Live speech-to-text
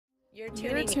You're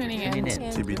tuning in.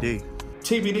 TBD.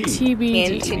 TBD. TBD.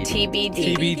 Into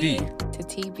TBD. TBD. To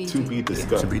TBD. To be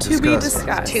discussed. To be To be discussed.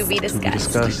 discussed. To be To be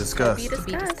discussed. discussed. To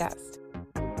be discussed.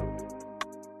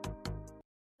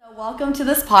 So welcome to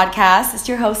this podcast. It's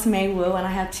your host, May Wu, and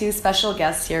I have two special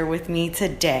guests here with me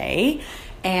today.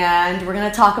 And we're going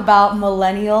to talk about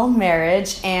millennial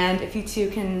marriage. And if you two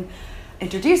can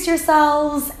introduce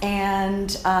yourselves and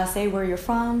say where you're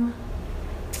from.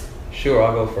 Sure,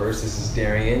 I'll go first. This is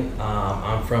Darian.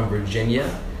 I'm from Virginia.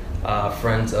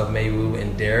 Friends of May Wu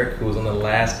and Derek, who was on the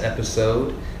last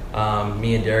episode.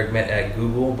 Me and Derek met at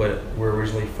Google, but we're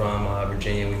originally from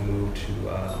Virginia. We moved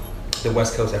to the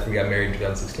West Coast after we got married in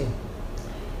 2016.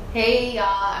 Hey y'all,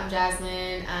 I'm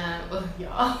Jasmine.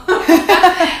 Y'all.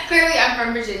 Clearly, I'm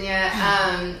from Virginia.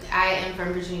 I am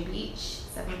from Virginia Beach,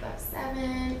 757,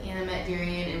 and I met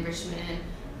Darian in Richmond.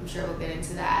 I'm sure we'll get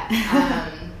into that.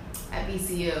 At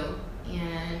BCU.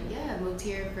 And yeah, moved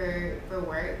here for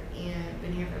work and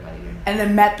been here for about a year. And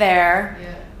then met there.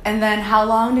 Yeah. And then how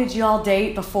long did you all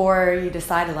date before you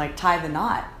decided, tie the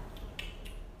knot?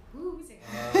 Ooh, we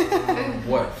take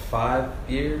What, 5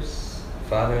 years?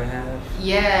 5.5?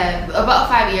 Yeah, about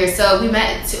 5 years. So we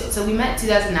met. We met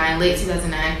 2009, late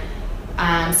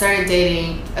 2009. Started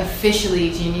dating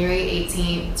officially January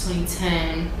 18th,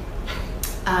 2010.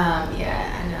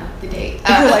 Yeah, I know the date.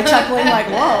 You're chuckling,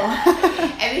 whoa.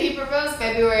 And then he proposed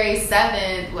February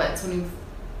 7th. What,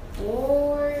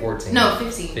 24? 14. No,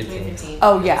 2015.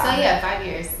 Oh, yeah. So yeah, 5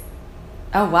 years.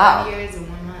 Oh, wow. 5 years and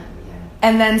 1 month. Yeah.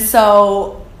 And then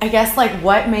so I guess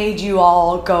what made you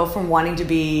all go from wanting to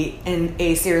be in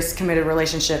a serious committed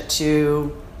relationship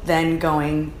to then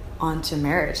going on to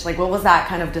marriage? What was that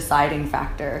kind of deciding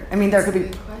factor? I mean, there could be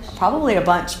Good question. probably a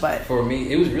bunch, but For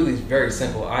me, it was really very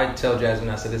simple. I tell Jasmine,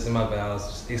 I said this in my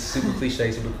vows. It's super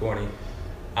cliche, super corny.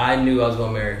 I knew I was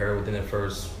going to marry her within the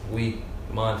first week,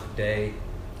 month, day.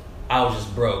 I was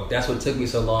just broke. That's what took me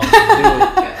so long to do it.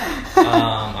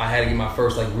 I had to get my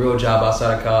first real job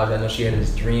outside of college. I know she had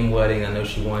this dream wedding. I know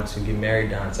she wanted to get married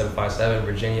down at 757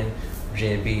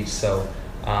 Virginia Beach. So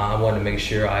I wanted to make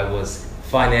sure I was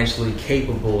financially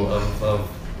capable of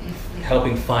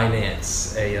helping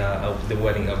finance the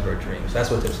wedding of her dreams. That's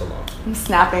what took so long. I'm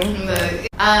snapping. Look,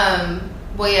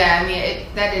 well, yeah, I mean,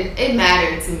 it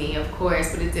mattered to me, of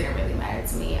course, but it didn't really matter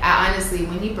to me. I honestly,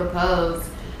 when he proposed,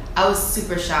 I was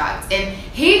super shocked. And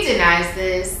he denies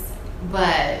this,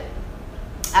 but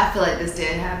I feel like this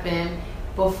did happen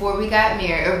before we got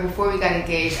married or before we got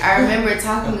engaged. I remember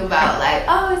talking about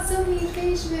oh, so many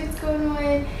engagements going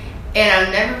on. And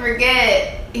I'll never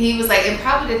forget, he was and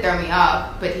probably to throw me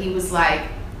off, but he was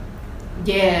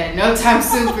yeah, no time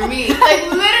soon for me.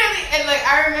 Literally, and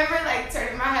I remember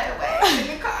turning my head away in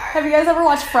the car. Have you guys ever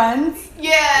watched Friends?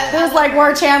 Yeah. There's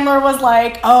where Chandler was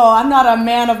oh, I'm not a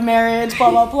man of marriage,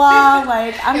 blah, blah, blah.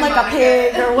 I'm Your like a mama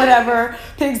pig said. or whatever.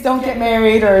 Pigs don't get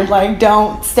married or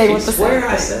don't stay I with the swear same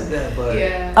I thing. said that, but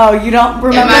Yeah. Oh, you don't And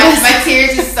remember this? my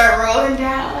tears just start rolling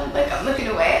down. I'm looking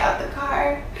away out the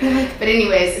car. But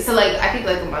anyways, so I think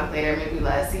a month later, maybe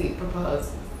less, he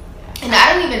proposed. And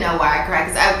I don't even know why I cried,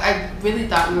 because I really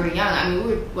thought we were young. I mean,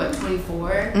 we were,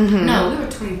 24? Mhm. No, we were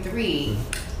 23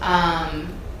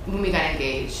 when we got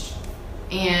engaged.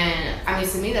 And, I mean,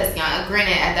 to me, that's young.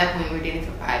 Granted, at that point, we were dating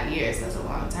for 5 years. That's a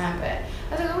long time. But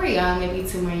I was we're young. Maybe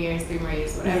 2 more years, 3 more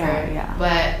years, whatever. Yeah.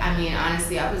 But, I mean,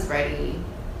 honestly, I was ready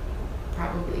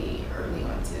probably early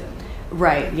on, too.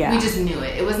 Right, yeah. We just knew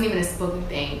it. It wasn't even a spoken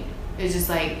thing. It was just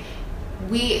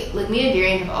me and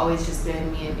Darian have always just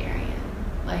been me and Darian.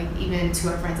 Even to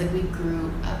our friends, we grew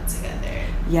up together.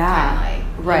 Yeah.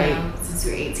 Kinda right. Since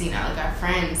we were 18, our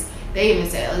friends, they even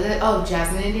said, oh,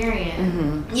 Jasmine and Darian.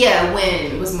 Mm-hmm. Yeah,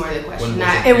 when was more the question. When was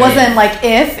Not It wasn't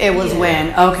if, it was Yeah,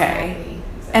 when. Okay. Exactly.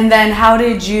 And then how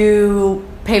did you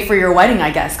pay for your wedding,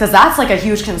 I guess? Because that's a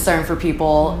huge concern for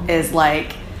people is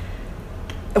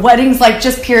weddings,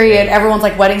 just period. Everyone's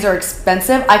weddings are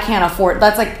expensive. I can't afford.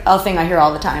 That's a thing I hear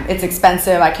all the time. It's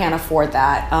expensive. I can't afford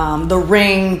that. The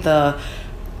ring,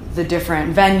 the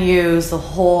different venues, the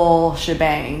whole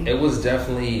shebang. it was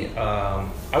definitely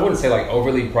I wouldn't say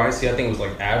overly pricey. I think it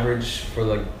was average for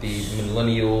the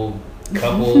millennial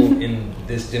couple in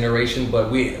this generation,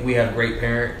 but we have great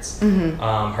parents. Mm-hmm.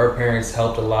 Her parents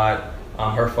helped a lot.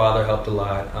 Her father helped a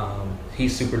lot.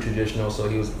 He's super traditional, so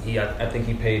I think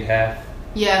he paid half.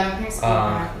 Yeah, my parents paid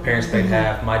half. Parents paid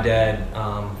half. My dad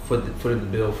footed the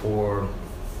bill for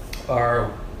our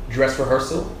dress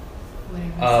rehearsal.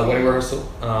 Wedding rehearsal,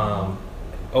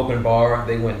 open bar.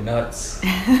 They went nuts. They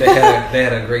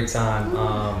had a great time,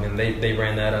 and they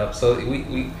ran that up. So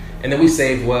and then we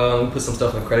saved well, and we put some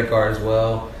stuff on the credit card as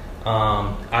well.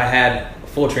 I had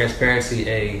full transparency,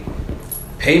 a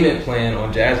payment plan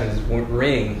on Jasmine's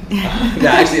ring.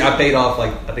 Actually, I paid off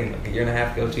I think a year and a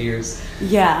half ago, 2 years.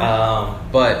 Yeah.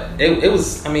 But it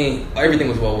was, I mean, everything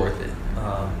was well worth it.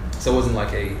 So it wasn't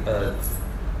like a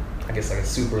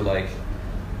super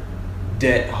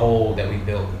debt hole that we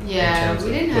built. Yeah, we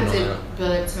didn't have to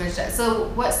build up too much debt. So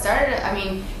what started, I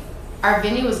mean, our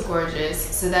venue was gorgeous,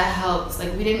 so that helped.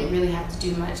 We didn't really have to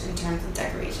do much in terms of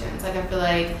decorations. I feel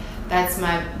like that's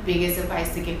my biggest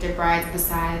advice to give to brides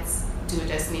besides do a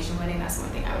destination wedding. That's one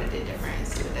thing I would have did different,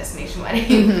 is do a destination wedding.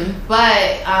 Mm-hmm.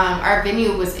 But our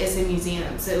venue it's a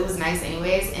museum, so it was nice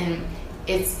anyways, and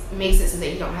it makes it so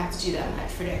that you don't have to do that much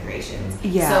for decorations.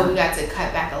 Yeah. So we got to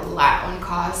cut back a lot on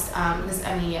cost.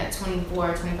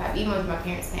 24, 25, even with my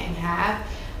parents paying half,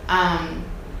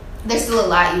 there's still a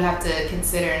lot you have to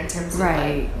consider in terms of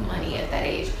money at that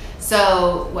age.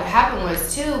 So what happened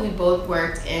was too, we both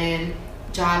worked in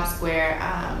jobs where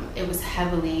it was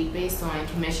heavily based on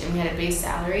commission. We had a base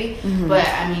salary, but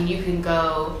I mean, you can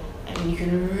go and you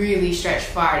can really stretch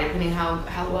far depending how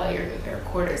well your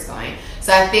quarter is going.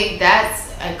 So I think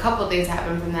that's a couple things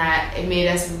happened from that. It made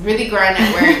us really grind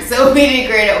at work. So we did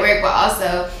great at work, but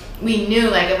also we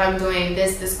knew if I'm doing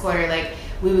this quarter,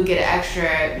 we would get an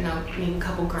extra, maybe a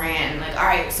couple grand. All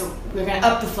right, so we're gonna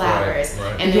up the flowers,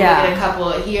 right. and then we get a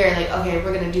couple here. Okay,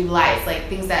 we're gonna do lights,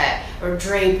 things that are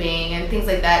draping and things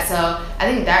like that. So I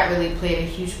think that really played a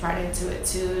huge part into it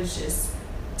too. It's just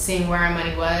seeing where our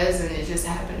money was, and it just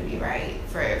happened to be right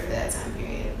for that time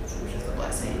period, which is a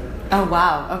blessing. Oh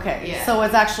wow. Okay. Yeah. So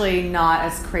it's actually not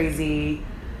as crazy.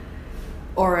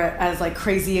 Or as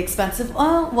crazy expensive.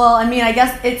 Well, I mean, I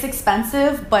guess it's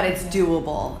expensive, but it's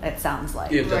doable. It sounds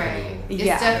like. Yeah, right. It's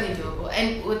Yeah. definitely doable,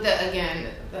 and with the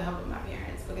help of my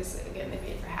parents, because again they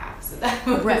paid for half, so that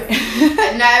was, Right.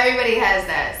 not everybody has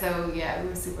that. So yeah, we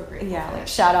were super grateful. Yeah.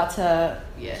 Shout out to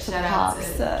shout out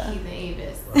Pops, to Keith and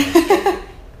Avis,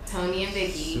 Tony and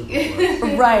Vicky.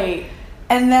 Right.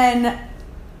 And then,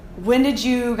 when did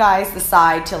you guys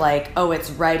decide to it's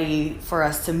ready for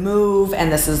us to move and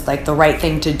this is the right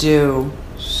thing to do?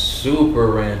 Super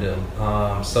random.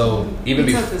 So even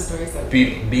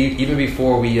even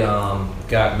before we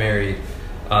got married,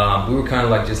 we were kind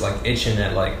of just itching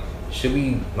at should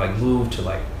we move to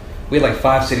we had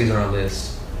 5 cities on our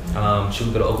list. Should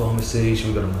we go to Oklahoma City? Should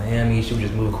we go to Miami? Should we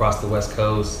just move across the West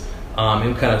Coast?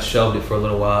 And we kind of shelved it for a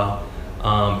little while,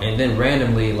 and then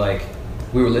randomly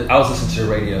I was listening to the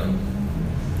radio.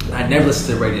 I'd never listened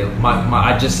to the radio.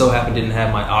 I just so happened didn't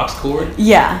have my aux cord.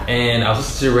 Yeah. And I was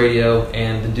listening to the radio,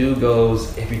 and the dude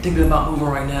goes, "If you're thinking about moving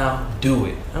right now, do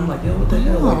it." I'm like, "Yo, what the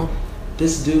hell?"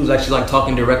 This dude's actually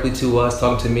talking directly to us,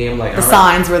 talking to me. I'm like, the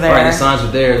signs were there. Right, the signs were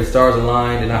there. The stars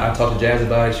aligned, and I talked to Jazz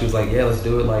about it. She was like, "Yeah, let's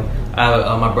do it." My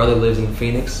brother lives in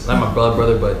Phoenix. Not my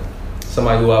brother, but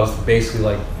somebody who I was basically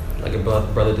like a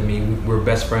brother to me. We were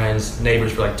best friends,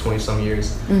 neighbors for 20 some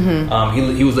years.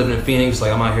 Mm-hmm. He was living in Phoenix.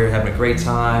 I'm out here having a great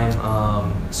time.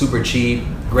 Super cheap,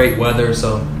 great weather.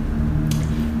 So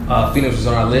Phoenix was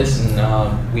on our list, and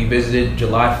we visited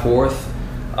July 4th.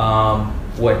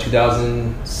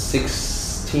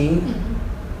 2016,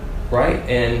 mm-hmm. right?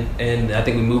 And I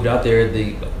think we moved out there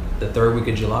the 3rd week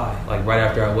of July, right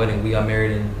after our wedding. We got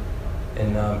married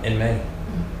in May.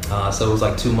 So it was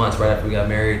 2 months right after we got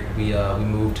married. We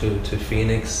moved to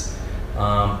Phoenix.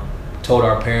 Told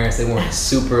our parents. They weren't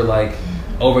super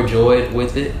overjoyed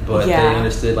with it, but they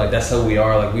understood that's how we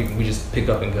are. We just pick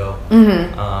up and go.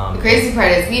 Mm-hmm. The crazy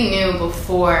part is we knew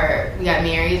before we got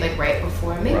married, right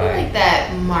before, maybe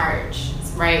that March,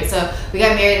 right? So we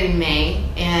got married in May,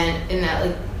 and in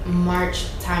that March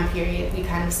time period, we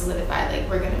kind of solidified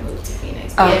we're gonna move to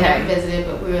Phoenix. We had never visited,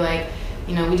 but we were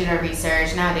we did our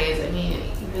research. Nowadays, I mean,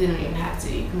 you really don't even have to.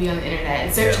 You can be on the internet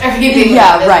and search everything.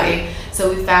 Yeah, right. So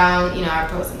we found, our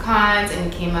pros and cons,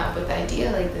 and came up with the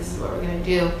idea, this is what we're going to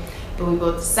do. But we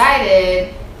both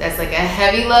decided that's a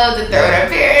heavy load to throw at our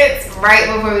parents right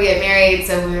before we get married.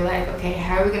 So we were okay,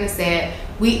 how are we going to say it?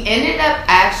 We ended up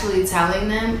actually telling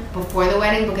them before the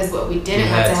wedding, because what we didn't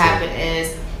want to happen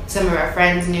is some of our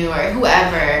friends knew or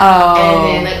whoever.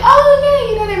 And then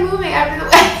they're moving after the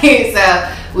wedding. So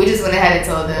we just went ahead and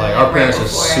told them. Our parents are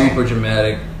super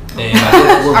dramatic. And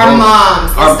our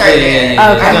moms. It's not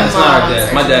our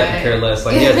dad. My dad can care less.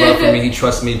 He has love for me. He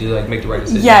trusts me to make the right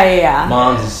decision. Yeah.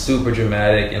 Mom's is super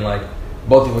dramatic, and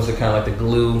both of us are kind of the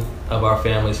glue of our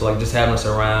family. So just having us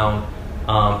around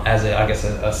as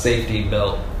a safety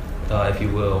belt, if you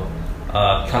will,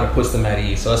 kind of puts them at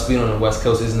ease. So us being on the West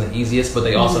Coast isn't the easiest, but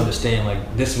they also understand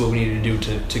this is what we need to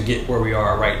do to get where we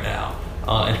are right now,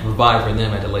 and to provide for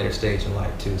them at a later stage in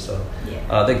life too. So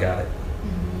they got it.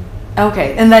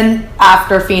 Okay, and then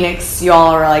after Phoenix, y'all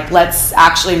are like, let's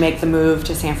actually make the move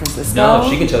to San Francisco. No,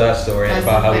 she can tell that story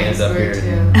about how we ended up here.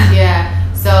 Too. Yeah.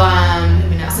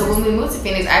 So when we moved to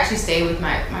Phoenix, I actually stayed with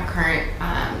my current,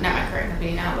 not my current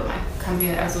company now, but my company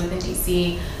that I was with in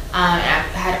DC. And I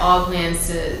had all plans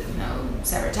to,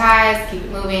 sever ties, keep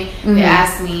it moving. Mm-hmm. They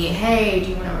asked me, hey,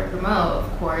 do you want to work remote?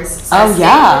 Of course. So right.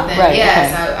 Yeah,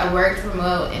 okay. So I worked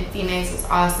remote in Phoenix. It was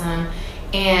awesome.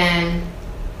 And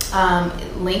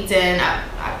LinkedIn,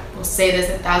 I will say this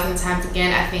 1,000 times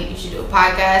again. I think you should do a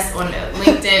podcast on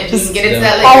LinkedIn. You can get into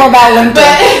that later. All about But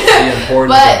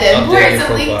LinkedIn. the importance of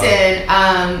LinkedIn,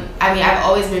 I've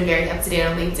always been very up to date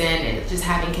on LinkedIn and just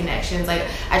having connections. Like,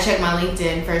 I check my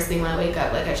LinkedIn first thing when I wake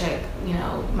up. Like, I check,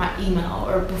 my email.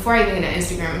 Or before I even get to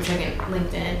Instagram, I'm checking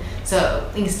LinkedIn. So,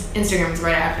 Instagram is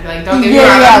right after. Like, don't get me wrong.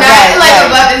 I'm not,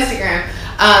 above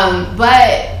Instagram.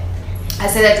 But I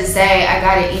say that to say I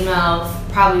got an email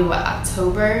probably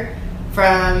October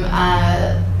from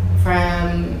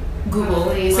Google.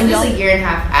 So this is a year and a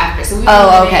half after. So we've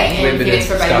been in Phoenix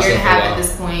for about a year and a half at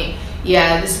this point.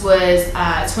 Yeah, this was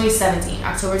 2017,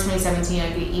 October 2017. I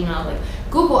get email like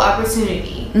Google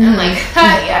opportunity. Mm-hmm. And I'm like,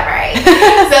 yeah, right. So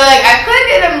like I click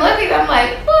it, I'm looking, I'm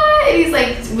like, what? And he's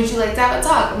like, would you like to have a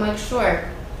talk? I'm like, sure.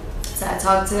 So I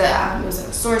talked to it was like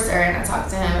a sourcer, and I talked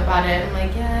to him about it. I'm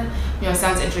like, yeah,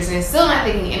 sounds interesting. Still not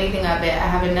thinking anything of it. I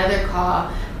have another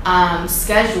call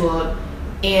scheduled,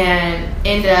 and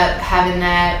ended up having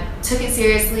that. Took it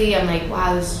seriously. I'm like,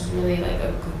 wow, this is really like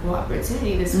a Google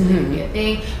opportunity. This really could be a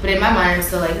thing. But in my mind, I'm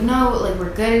still like, no, like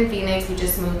we're good in Phoenix. We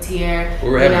just moved here.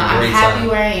 We're having a great I'm happy time.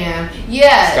 Where I am.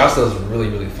 Yeah. Scottsdale's really,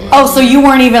 really fun. Oh, so you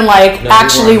weren't even like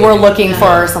we're looking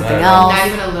for something else? Not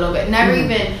even a little bit. Never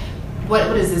even.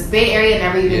 What is this Bay Area?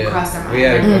 Never even crossed our mind. We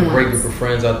had a great group of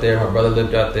friends out there. My brother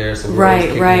lived out there, so we were always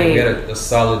kicking it. We had a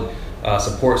solid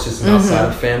support system outside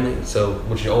of family, so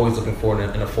which you're always looking for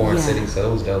in a foreign city. So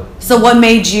it was dope. So what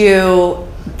made you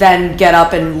then get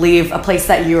up and leave a place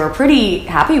that you were pretty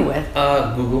happy with?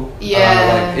 Google.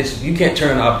 Yeah. You can't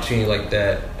turn an opportunity like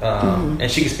that.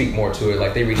 And she can speak more to it.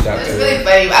 Like they reached out to her. It was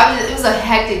really funny. It was a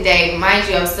hectic day. Mind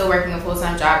you, I was still working a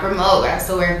full-time job remote, but I was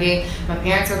still working. My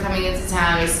parents were coming into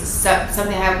town.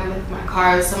 Something happened with my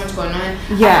car. There was so much going on.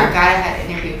 Yeah. I forgot I had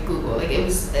an interview with Google. Like it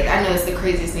was. I know it's the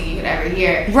craziest thing you could ever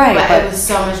hear. Right. But it was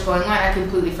so much going on. I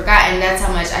completely forgot, and that's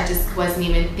how much I just wasn't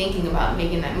even thinking about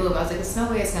making that move. I was like, there's no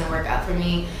way it's gonna work out for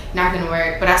me. Not gonna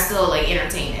work. But I still like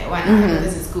entertain it. Why not?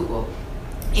 Because it's Google.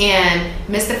 And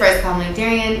missed the first call. I'm like,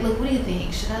 Darian, look, what do you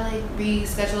think? Should I like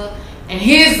reschedule? And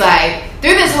he's like,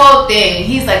 through this whole thing,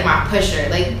 he's like my pusher.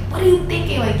 Like, what are you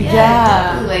thinking? Like,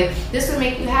 yeah. Like, this would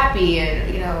make you happy,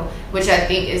 and which I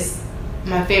think is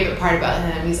my favorite part about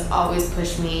him. He's always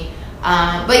pushed me.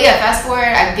 But yeah, fast forward,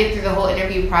 I get through the whole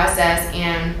interview process,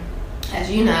 and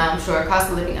as you know, I'm sure cost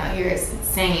of living out here is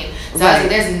insane. So I was like,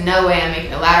 there's no way I'm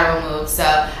making a lateral move. So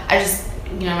I just,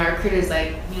 my recruiter's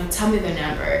like, tell me the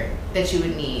number that you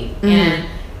would need. And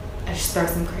I just throw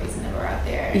some crazy number out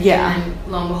there. Yeah.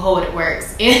 And lo and behold, it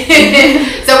works. So we're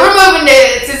moving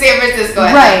to San Francisco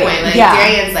at that point. Like,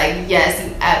 Darian's like, yes,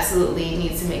 you absolutely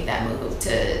need to make that move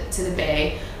to the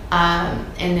Bay. And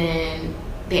then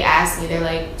they asked me, they're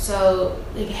like, so,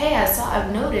 like, hey,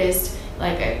 I've noticed,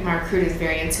 like, my recruiter's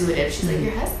very intuitive. She's like,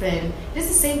 your husband, this is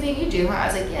the same thing you do, huh? I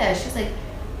was like, yeah. She's like,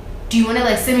 do you want to,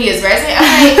 like, send me his resume?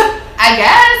 I'm like, I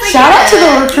guess. Like, shout out to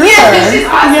the recruiter. Yeah, she's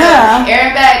awesome. Yeah.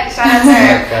 Erin Beck, shout out to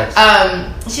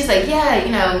her. She's like, yeah,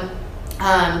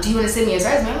 do you want to send me his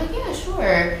resume? I'm like, yeah,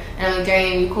 sure. And I'm like,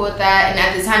 Darian, you cool with that? And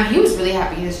at the time, he was really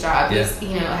happy in his job. Yeah.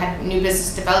 He, had a new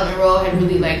business development role, had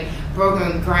really, like,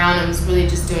 broken ground, and was really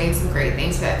just doing some great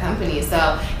things for that company. So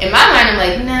in my mind, I'm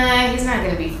like, nah, he's not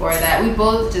going to be for that. We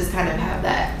both just kind of have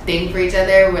that thing for each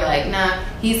other. We're like, nah,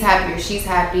 he's happy or she's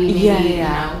happy, maybe,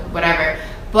 whatever.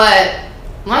 But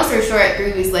long story short,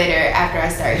 3 weeks later, after I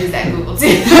started, he's at Google too.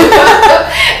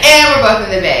 And we're both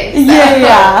in the Bay. So,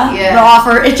 yeah. The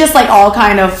offer, it just like all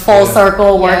kind of full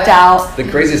circle worked out. The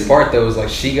craziest part though is like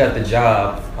she got the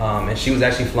job, and she was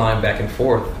actually flying back and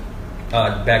forth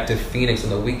back to Phoenix on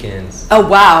the weekends. Oh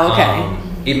wow,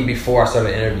 okay. Even before I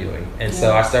started interviewing. And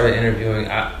so I started interviewing.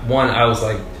 I was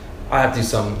like, I have to do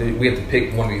something. We have to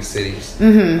pick one of these cities.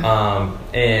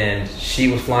 And she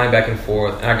was flying back and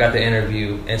forth, and I got the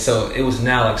interview. And so it was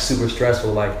now like super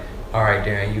stressful. Like, all right,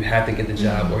 Darian, you have to get the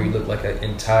job, or you look like an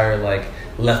entire like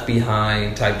left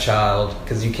behind type child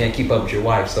because you can't keep up with your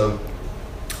wife. So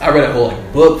I read a whole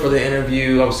book for the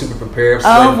interview. I was super prepared.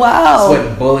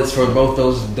 Sweating bullets for both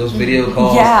those video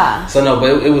calls. Yeah. So no,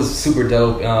 but it was super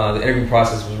dope. The interview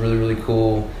process was really, really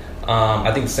cool.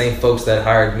 I think the same folks that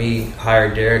hired me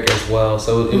hired Derek as well.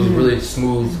 So it was really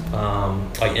smooth,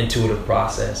 like intuitive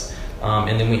process.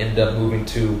 and then we ended up moving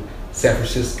to San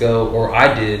Francisco, or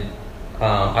I did.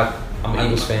 I'm an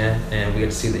Eagles fan, and we got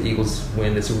to see the Eagles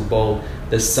win the Super Bowl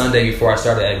the Sunday before I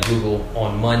started at Google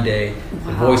on Monday.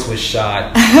 The voice was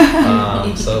shot,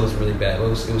 so it was really bad. It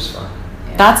was fun.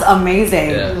 Yeah. That's amazing.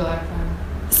 Yeah. It was a lot of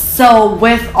fun. So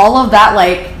with all of that,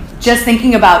 like, just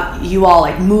thinking about you all,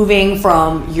 like, moving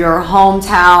from your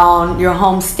hometown, your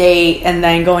home state, and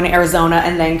then going to Arizona,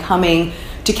 and then coming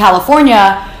to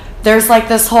California, there's like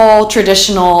this whole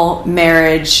traditional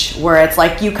marriage where it's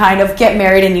like you kind of get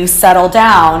married and you settle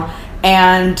down.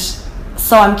 And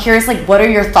so I'm curious, like, what are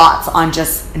your thoughts on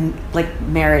just like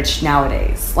marriage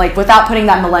nowadays? Like, without putting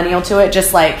that millennial to it,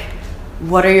 just like,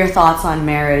 what are your thoughts on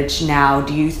marriage now?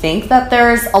 Do you think that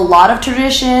there's a lot of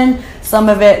tradition? Some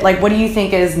of it, like, what do you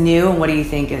think is new and what do you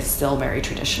think is still very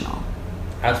traditional?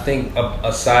 I think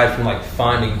aside from like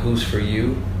finding who's for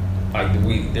you, like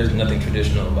there's nothing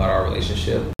traditional about our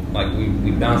relationship. Like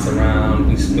we bounce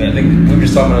around. I think we were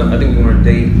just talking about. I think we were on a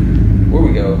date. Where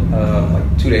we go?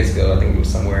 Like 2 days ago, I think we were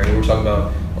somewhere, and we were talking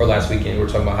about, or last weekend, we were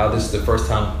talking about how this is the first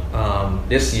time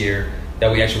this year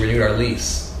that we actually renewed our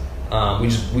lease.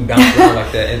 We bounced around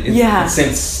like that. It's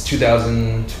since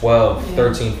 2012,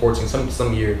 13, 14,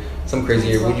 some crazy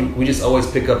year. We just always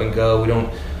pick up and go. We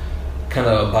don't kind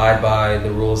of abide by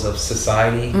the rules of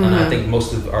society, and I think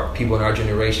most of our people in our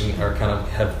generation are kind of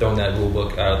have thrown that rule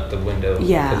book out the window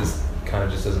because it kind of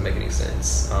just doesn't make any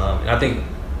sense. And I think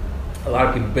a lot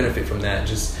of people benefit from that.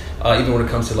 Just even when it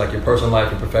comes to like your personal life,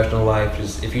 your professional life,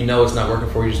 just if you know it's not working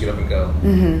for you, just get up and go.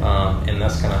 And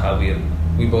that's kind of how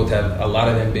we both have a lot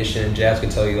of ambition. Jazz can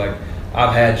tell you, like,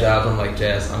 I've had jobs. I'm like,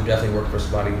 Jazz, I'm definitely working for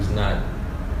somebody who's not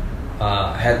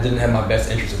didn't have my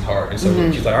best interest at heart, and so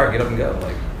she's like, all right, get up and go.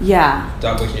 Like,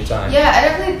 stop wasting your time. Yeah, I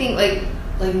definitely think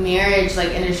like marriage, like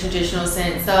in a traditional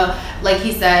sense. So like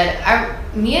he said,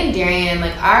 me and Darian,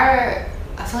 like I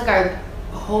feel like our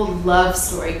whole love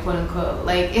story, quote unquote,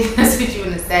 like if that's what you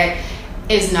want to say,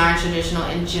 is non-traditional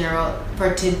in general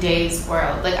for today's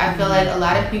world. Like I feel like a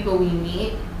lot of people we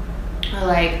meet are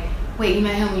like, wait, you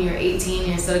met him when you were 18,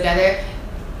 you're still together.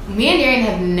 Me and Darian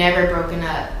have never broken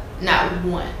up, not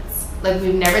once. Like,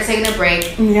 we've never taken a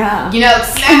break. Yeah. You know,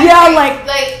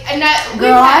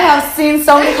 girl, I have seen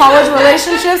so many college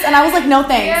relationships, and I was like, no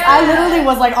thanks. Yeah. I literally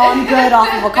was like, I'm good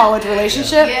off of a college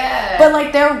relationship. Yeah. But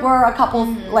like, there were a couple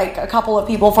of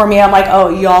people for me. I'm like, oh,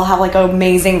 y'all have like an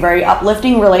amazing, very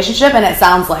uplifting relationship, and it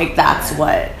sounds like that's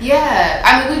what. Yeah.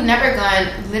 I mean, we've never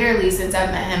gone, literally, since I've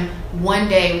met him, one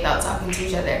day without talking to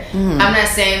each other. I'm not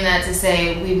saying that to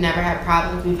say we've never had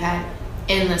problems. We've had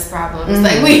endless problems.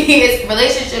 Like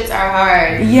relationships are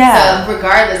hard. Yeah. So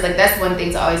regardless, like that's one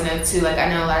thing to always know too. Like I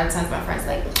know a lot of times my friends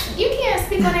like, you can't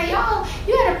speak on it, y'all.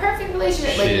 You had a perfect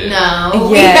relationship. Like no,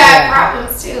 we had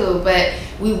problems too, but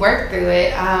we worked through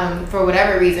it for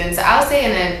whatever reason. So I'll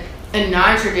say in a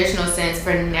non-traditional sense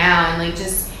for now, and like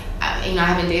just I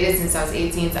haven't dated since I was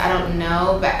 18, so I don't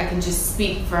know, but I can just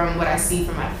speak from what I see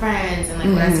from my friends and like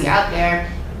what I see out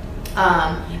there.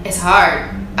 It's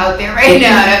hard out there right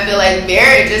now, and I feel like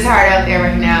marriage is hard out there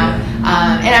right now.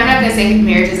 And I'm not gonna say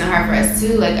marriage isn't hard for us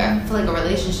too. Like I feel like a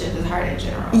relationship is hard in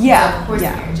general. Yeah, so of course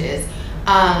marriage is.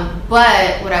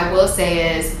 But what I will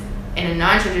say is, in a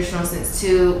non-traditional sense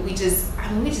too, we just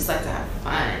like to have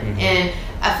fun, and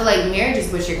I feel like marriage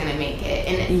is what you're gonna make it.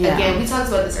 And again, we talked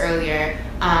about this earlier,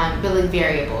 building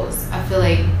variables. I feel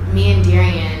like me and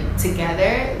Darian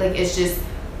together, like it's just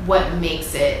what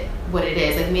makes it what it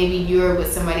is. Like maybe you're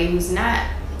with somebody who's not,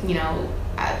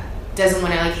 doesn't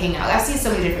want to like hang out. I've seen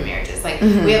so many different marriages. Like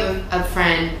we have a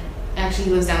friend, actually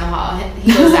he lives down the hall.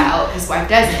 He goes out, his wife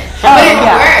doesn't. But it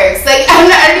works. Like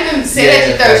I don't even say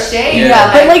that to throw shade.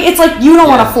 Yeah, but like it's like you don't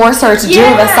want to force her to do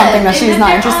this something that she's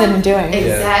not interested in doing.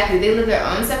 Exactly. They live their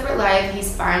own separate life.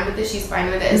 He's fine with it. She's fine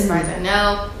with it. As far as I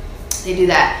know, they do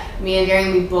that. Me and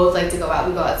Darian, we both like to go out.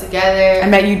 We go out together. I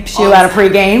met you two at a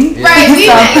pregame. Right, we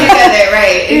met together.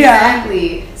 Right,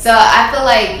 exactly. So I feel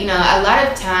like, a lot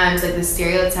of times, like the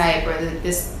stereotype or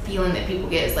this feeling that people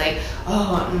get is like,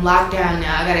 oh, I'm locked down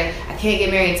now. I can't get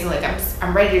married until like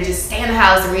I'm ready to just stay in the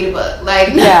house and read a book. Like,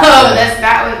 no, that's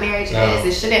not what marriage is.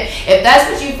 It shouldn't. If that's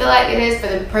what you feel like it is for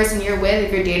the person you're with,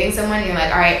 if you're dating someone and you're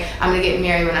like, all right, I'm gonna get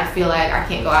married when I feel like I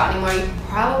can't go out anymore, you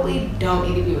probably don't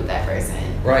need to be with that person.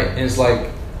 Right, and it's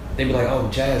like they'd be like, oh,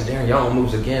 Jazz, Darren, y'all on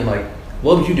moves again. Like,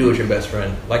 what would you do with your best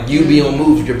friend? Like, you be on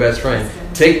moves with your best friend.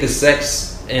 Take the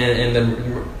sex and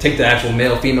then take the actual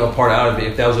male-female part out of it.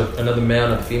 If that was another male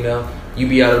and a female, you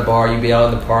be out at the bar, you be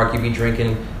out in the park, you be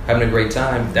drinking, having a great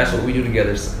time. That's what we do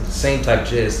together. Same type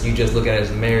gist. You just look at it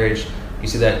as marriage. You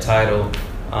see that title.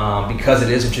 Because it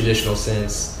is a traditional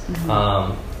sense,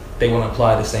 they want to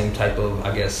apply the same type of,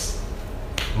 I guess,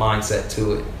 mindset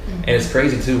to it. And it's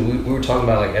crazy too. We were talking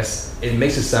about like it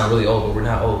makes it sound really old, but we're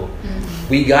not old.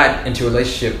 We got into a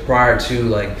relationship prior to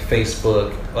like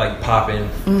Facebook like popping,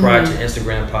 prior to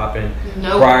Instagram popping.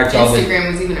 No, prior to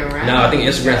Instagram was even around. No, I think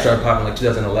Instagram started popping like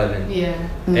 2011. Yeah.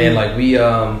 And like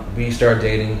we started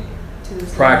dating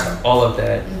prior to all of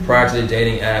that, prior to the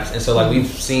dating apps, and so like we've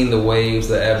seen the waves,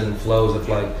 the ebbs and flows of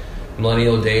like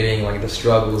millennial dating, like the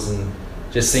struggles, and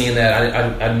just seeing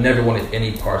that. I never wanted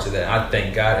any parts of that. I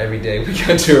thank God every day we got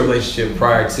into a relationship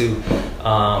prior to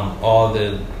all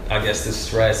the, I guess, the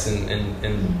stress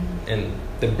and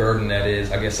the burden that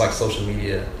is, I guess, like social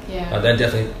media. Yeah. That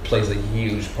definitely plays a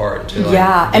huge part to like,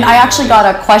 yeah. And I actually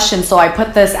got a question, so I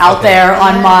put this out there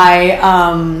on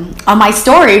my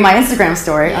story, my Instagram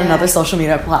story, another social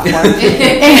media platform.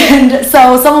 And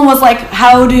so someone was like,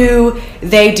 how do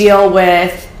they deal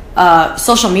with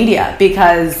social media?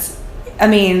 Because I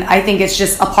mean, I think it's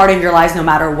just a part of your lives no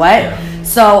matter what. Yeah.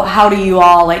 So how do you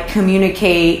all like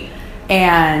communicate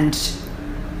and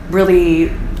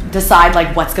really decide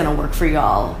like what's going to work for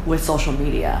y'all with social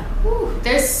media? Ooh,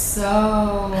 there's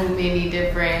so many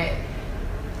different,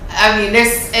 I mean,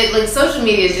 like social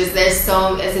media is just, it's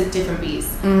a different beast,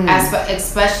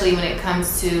 especially when it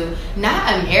comes to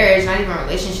not a marriage, not even a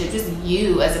relationship, just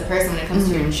you as a person, when it comes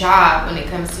to your job, when it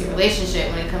comes to your relationship,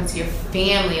 when it comes to your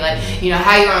family, like, you know,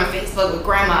 how you're on Facebook with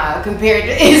grandma compared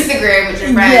to Instagram with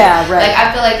your friends. Yeah, right. Like,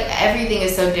 I feel like everything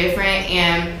is so different,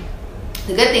 and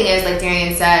the good thing is, like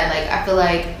Darian said, like, I feel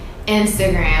like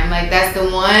Instagram, like that's the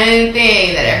one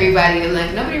thing that everybody,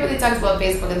 like nobody really talks about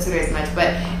Facebook and Twitter as much,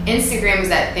 but Instagram is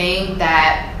that thing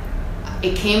that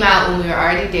it came out when we were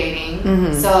already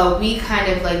dating, so we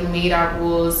kind of like made our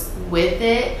rules with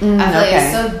it. I feel like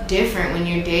it's so different when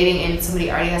you're dating and somebody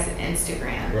already has an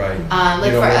Instagram, right? Like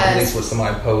you don't for us, at least what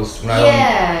somebody posts when I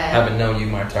haven't known you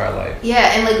my entire life.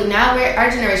 Yeah, and like now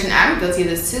our generation, I'm guilty of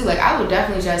this too. Like I would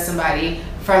definitely judge somebody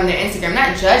from their Instagram,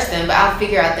 not judge them, but I'll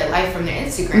figure out their life from their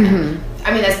Instagram.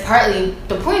 I mean, that's partly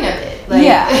the point of it,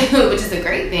 like, which is a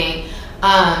great thing.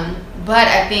 But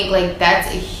I think like that's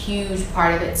a huge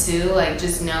part of it too, like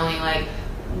just knowing like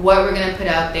what we're gonna put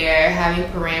out there, having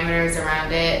parameters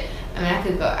around it. I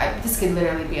mean, this could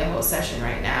literally be a whole session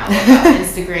right now about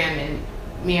Instagram and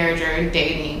marriage or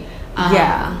dating.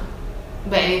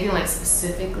 But anything like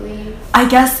specifically? I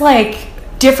guess like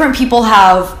different people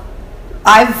have.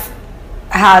 I've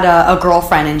had a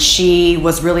girlfriend and she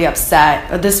was really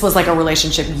upset. This was like a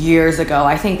relationship years ago.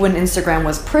 I think when Instagram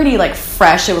was pretty like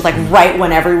fresh, it was like right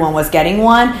when everyone was getting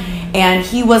one, and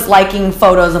he was liking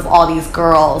photos of all these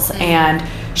girls, and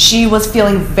she was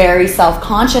feeling very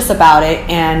self-conscious about it,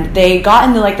 and they got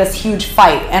into like this huge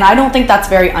fight. And I don't think that's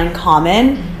very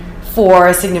uncommon for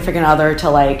a significant other to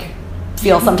like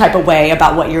feel some type of way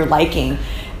about what you're liking.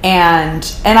 And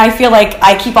I feel like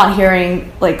I keep on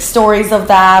hearing like stories of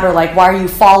that, or like, why are you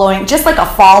following, just like a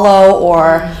follow,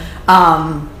 or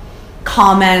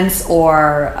comments,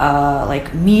 or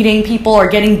like meeting people or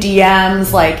getting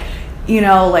DMs, like, you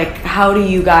know, like how do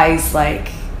you guys like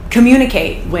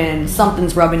communicate when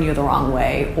something's rubbing you the wrong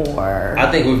way? Or I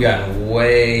think we've gotten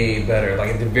way better.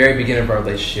 Like at the very beginning of our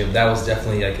relationship, that was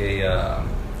definitely like a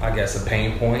I guess a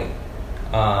pain point.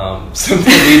 Something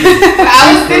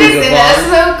I was gonna say that's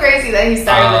so crazy that he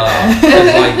started with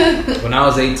that. Like when I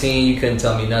was 18, you couldn't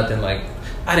tell me nothing. Like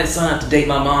I didn't sign up to date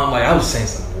my mom. Like I was saying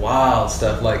some wild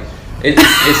stuff. Like it's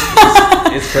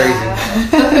crazy.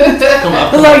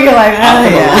 Look, you're like,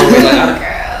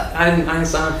 I didn't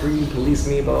sign up for you. Police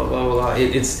me. Blah blah blah.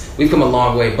 We've come a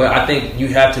long way, but I think you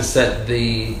have to set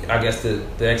the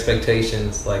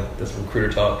expectations, like this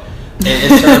recruiter talk.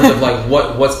 In terms of like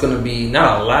what's going to be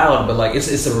not allowed, but like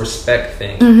it's a respect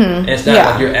thing, and it's not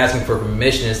like you're asking for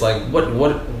permission. It's like what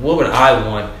would I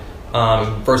want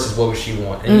versus what would she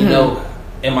want, and you know,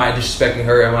 am I disrespecting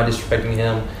her? Am I disrespecting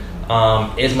him?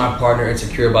 Is my partner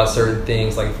insecure about certain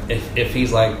things? Like if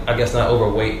he's like, I guess not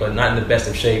overweight but not in the best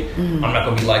of shape, I'm not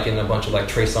going to be liking a bunch of like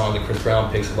Trey Songz and Chris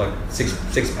Brown pics of like six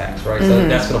packs, right? So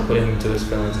that's going to put him into his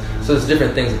feelings. So there's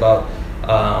different things about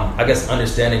I guess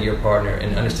understanding your partner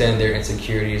and understanding their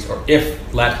insecurities, or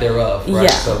if lack thereof, right?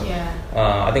 So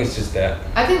I think it's just that.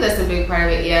 I think that's a big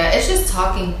part of it. Yeah, it's just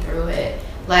talking through it.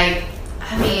 Like,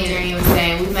 I mean, Darian was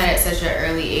saying, we met at such an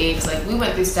early age. Like, we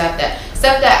went through stuff that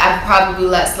I probably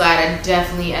let slide. I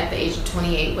definitely at the age of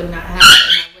 28 would not have, and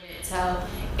I wouldn't tell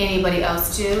anybody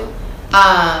else to.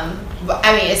 But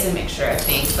I mean, it's a mixture of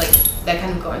things like that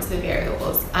kind of go into the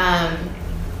variables.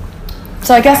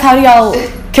 So I guess how do y'all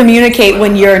communicate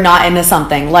when you're not into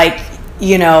something? Like,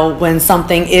 you know, when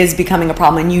something is becoming a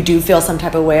problem and you do feel some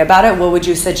type of way about it, what would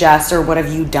you suggest, or what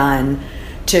have you done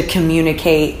to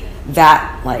communicate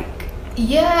that, like,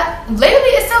 Yeah, lately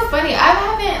it's so funny. I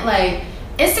haven't like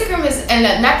Instagram is,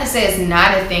 and not to say it's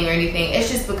not a thing or anything. It's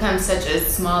just become such a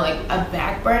small, like a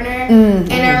back burner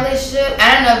in a relationship.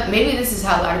 I don't know. Maybe this is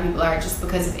how a lot of people are, just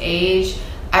because of age.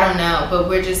 I don't know, but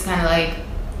we're just kind of like,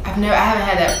 I haven't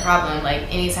had that problem like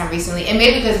anytime recently, and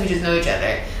maybe because we just know each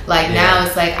other. Like now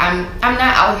it's like I'm not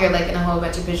out here like in a whole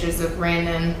bunch of pictures of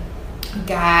random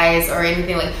guys or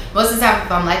anything. Like most of the time if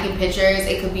I'm liking pictures,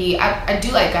 it could be I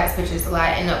do like guys' pictures a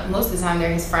lot, and most of the time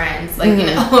they're his friends, like you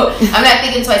know. I'm not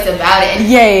thinking twice about it,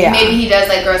 and maybe he does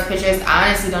like girls' pictures. I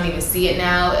honestly don't even see it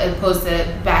now, as opposed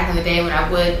to back in the day when I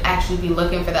would actually be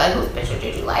looking for that, like, whose picture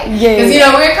did you like? Because you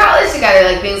know, we're in college together,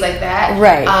 like things like that,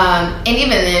 right? And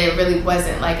even then it really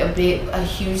wasn't like a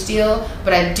huge deal,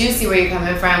 but I do see where you're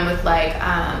coming from with like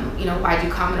you know, why'd you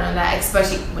comment on that,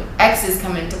 especially when exes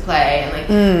come into play and like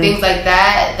things like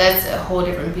that. That's a whole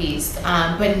different beast.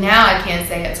 But now I can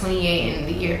say at 28 in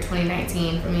the year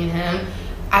 2019 for me and him,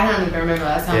 I don't even remember the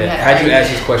last time we had Had you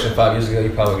asked this question 5 years ago,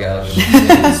 you probably got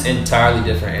an entirely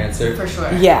different answer. For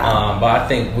sure. Yeah. But I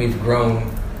think we've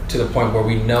grown to the point where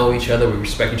we know each other, we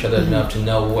respect each other enough to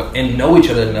know each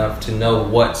other enough to know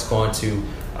what's going to,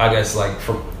 I guess, like,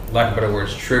 for lack of better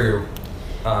words, trigger.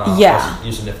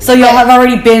 So y'all have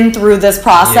already been through this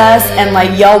process, and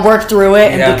like y'all worked through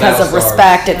it, and because of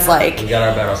respect, it's like we got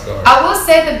our battle scars. I will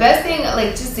say the best thing,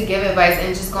 like just to give advice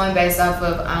and just going based off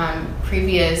of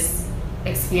previous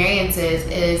experiences,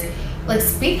 is like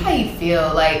speak how you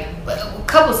feel. Like a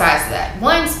couple sides to that.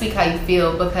 One, speak how you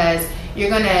feel, because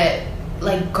you're gonna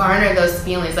like garner those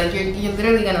feelings. Like you're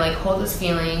literally gonna like hold those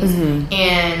feelings,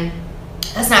 and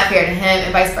that's not fair to him,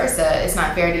 and vice versa. It's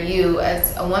not fair to you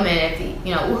as a woman, if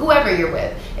you know, whoever you're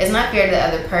with. It's not fair to the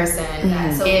other person.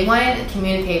 So one,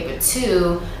 communicate, but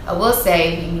two, I will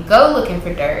say, when you go looking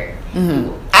for dirt, you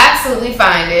will absolutely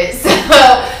find it. So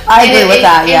I agree with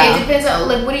that. And it depends on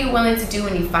like what are you willing to do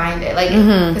when you find it. Like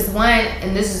because one,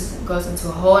 and this goes into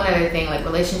a whole other thing, like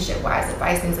relationship wise,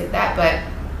 advice, things like that. But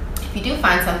if you do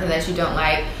find something that you don't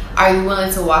like, are you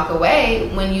willing to walk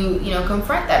away when you know,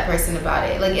 confront that person about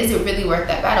it? Like, is it really worth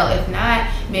that battle? If not,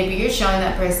 maybe you're showing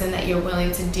that person that you're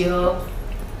willing to deal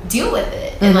with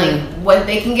it and like what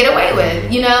they can get away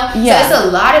with, you know? So there's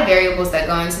a lot of variables that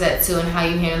go into that too, and how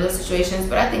you handle those situations.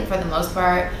 But I think for the most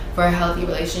part, for a healthy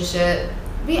relationship,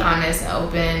 be honest and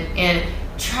open, and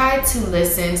try to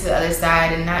listen to the other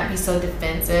side and not be so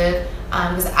defensive.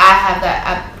 Because I have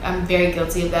that, I'm very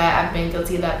guilty of that. I've been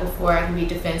guilty of that before. I can be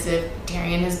defensive.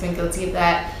 Darian has been guilty of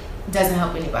that. It doesn't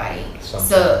help anybody. Sometimes.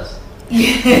 So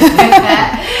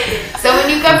when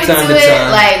you come into it,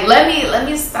 like let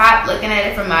me stop looking at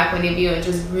it from my point of view and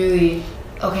just really,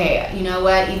 okay, you know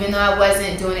what? Even though I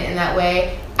wasn't doing it in that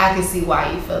way, I can see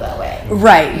why you feel that way.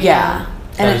 Right? Yeah.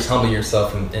 And just humble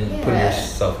yourself and put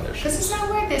yourself in their shoes. Because it's not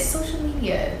worth it. Social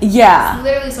media. Yeah. It's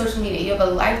literally social media. You have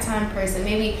a lifetime person.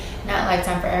 Maybe not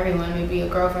lifetime for everyone. Maybe a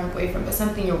girlfriend, boyfriend, but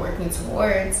something you're working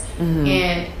towards.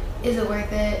 And is it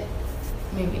worth it?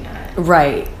 Maybe not.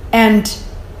 Right. And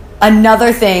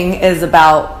another thing is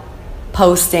about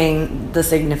posting the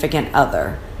significant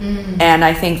other. And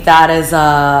I think that is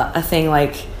a thing,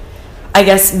 like, I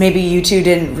guess maybe you two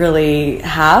didn't really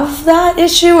have that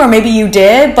issue, or maybe you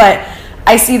did, but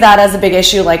I see that as a big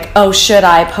issue, like, oh, should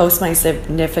I post my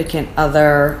significant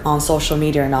other on social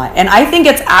media or not? And I think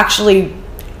it's actually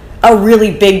a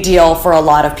really big deal for a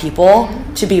lot of people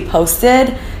to be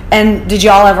posted. And did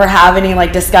y'all ever have any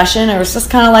like discussion, or it's just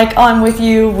kind of like, oh, I'm with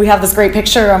you, we have this great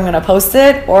picture, I'm gonna post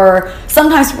it? Or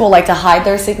sometimes people like to hide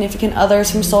their significant others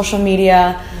from social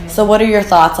media. So what are your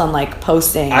thoughts on like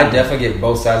posting? I definitely get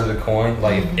both sides of the coin.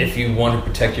 Like if you want to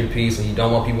protect your peace and you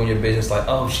don't want people in your business, like,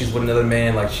 oh, she's with another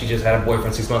man, like she just had a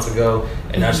boyfriend 6 months ago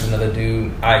and now she's another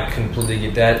dude. I completely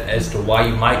get that as to why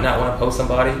you might not want to post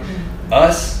somebody.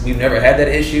 Us, we've never had that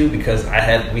issue because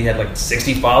we had like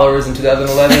 60 followers in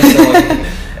 2011, so like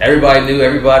everybody knew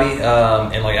everybody,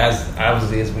 and like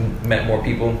as we met more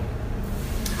people,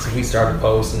 so we started to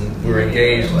post and we were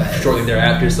engaged shortly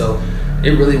thereafter. So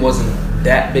it really wasn't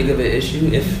that big of an issue,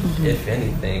 if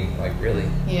anything, like really.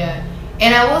 Yeah,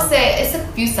 and I will say it's a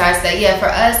few sides to that. Yeah, for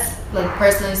us, like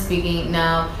personally speaking,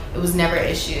 no, it was never an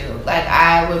issue. Like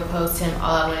I would post him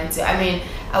all I wanted to. I mean,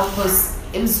 I would post.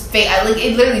 It was fake.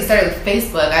 It literally started with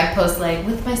Facebook. I'd post like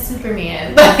with my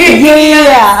Superman. Like,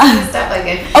 stuff like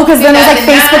that. Oh, because then it was like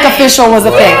Facebook official was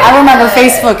a thing. I remember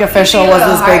Facebook official was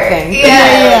this big thing.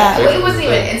 Yeah. Well, it wasn't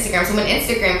even Instagram. So when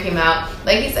Instagram came out,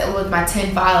 like you said, with my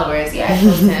 10 followers, I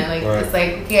posted him. Like it's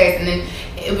like who cares? And then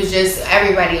it was just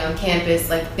everybody on campus,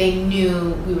 like they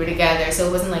knew we were together, so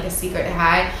it wasn't like a secret to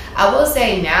hide. I will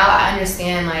say now I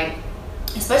understand, like,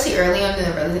 especially early on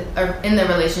in the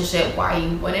relationship, why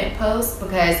you wouldn't post,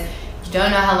 because you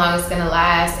don't know how long it's gonna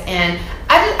last, and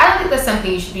I don't think that's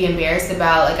something you should be embarrassed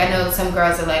about. Like, I know some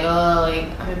girls are like, oh,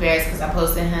 like, I'm embarrassed because I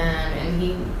posted him and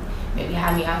he maybe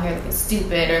had me out here looking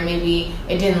stupid, or maybe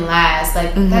it didn't last.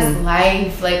 Like, that's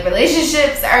life. Like,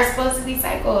 relationships are supposed to be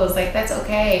cycles. Like, that's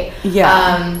okay.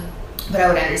 Yeah. But I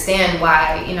would understand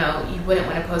why, you know, you wouldn't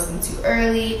want to post them too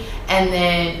early. And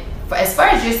then, as far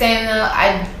as you're saying, though,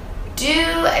 I do,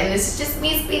 and this is just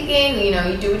me speaking, you know,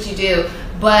 you do what you do.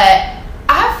 But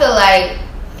I feel like,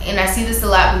 and I see this a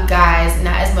lot with guys,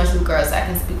 not as much with girls, so I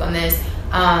can speak on this,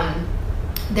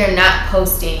 they're not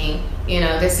posting, you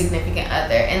know, their significant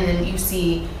other. And then you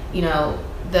see, you know,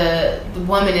 the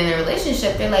woman in the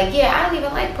relationship, they're like, yeah, I don't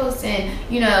even like posting,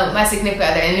 you know, my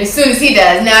significant other. And as soon as he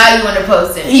does, now you want to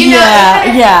post him. You know,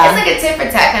 it's like a tit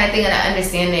for tat kind of thing, and I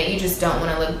understand that you just don't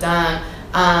want to look dumb.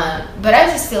 But I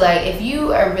just feel like if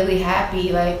you are really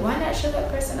happy, like, why not show that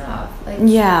person off? Like,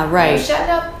 yeah, right. You know, shut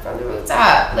up from the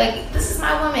rooftop. Like, this is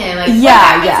my woman. Like,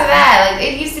 yeah, what happened to that? Like,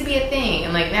 it used to be a thing,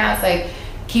 and like now it's like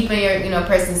keeping your, you know,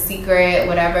 person's secret,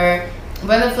 whatever.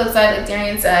 But on the flip side, like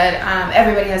Darian said,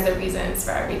 everybody has their reasons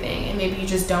for everything, and maybe you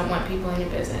just don't want people in your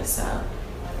business. So,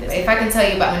 if I can tell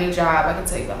you about my new job, I can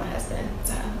tell you about my husband.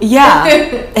 So. Yeah,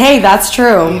 hey, that's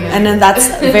true, and then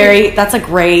that's a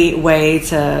great way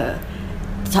to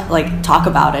like talk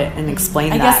about it and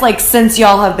explain. I guess like since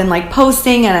y'all have been like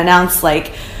posting and announced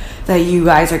like that you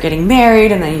guys are getting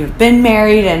married and then you've been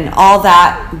married and all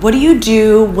that, what do you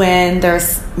do when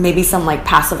there's maybe some like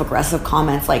passive aggressive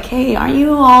comments like, hey, aren't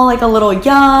you all like a little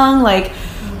young? Like,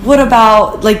 what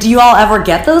about, like, do you all ever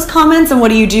get those comments, and what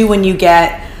do you do when you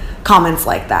get comments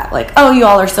like that, like, oh, you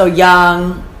all are so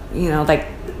young, you know, like,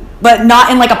 but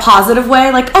not in like a positive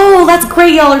way, like, oh, that's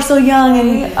great, y'all are so young,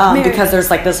 and because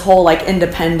there's like this whole like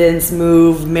independence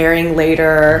move, marrying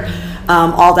later,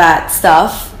 all that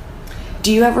stuff.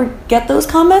 Do you ever get those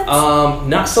comments?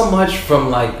 Not so much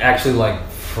from like actually like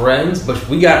friends, but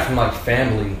we got it from like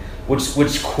family,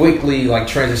 which quickly like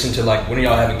transitioned to like, when are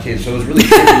y'all having kids? So it was really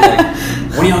tricky, like,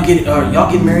 when y'all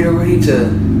getting married already? To,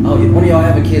 oh, when are y'all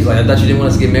having kids? Like, I thought you didn't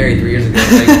want us to get married 3 years ago.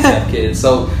 Like, let's have kids.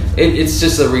 So it's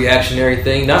just a reactionary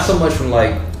thing, not so much from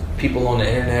like people on the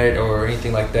internet or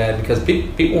anything like that, because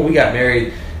people when we got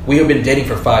married, we have been dating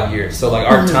for 5 years. So like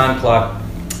our time clock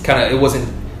kind of, it wasn't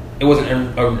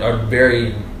a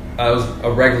very, it was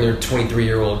a regular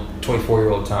 23-year-old,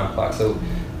 24-year-old time clock. So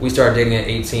we started dating at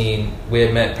 18. We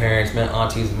had met parents, met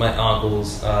aunties, met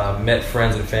uncles, met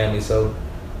friends and family. So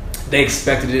they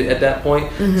expected it at that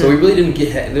point. So we really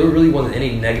didn't there really wasn't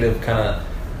any negative kind of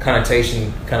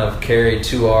connotation kind of carried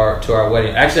to our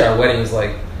wedding. Actually, our wedding is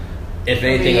like, if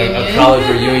anything, a college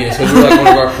reunion. So we were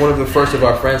like one of the first of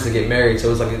our friends to get married. So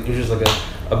it was just like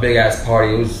a big ass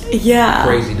party. It was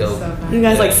crazy dope. So you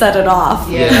guys like set it off.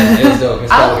 Yeah, it was dope.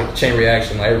 It's kind of like a chain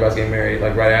reaction. Like, everybody's getting married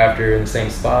like right after in the same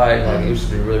spot. Like, it was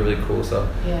just really, really cool. So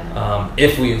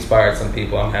if we inspired some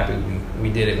people, I'm happy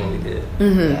we did it when we did.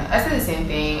 Yeah, I said the same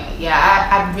thing. Yeah,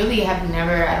 I really have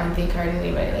never, I don't think, heard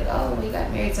anybody like, oh, we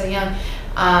got married so young.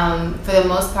 For the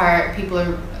most part, people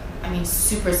are, I mean,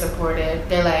 super supportive.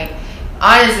 They're like,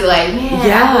 honestly, like, man,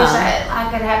 I wish I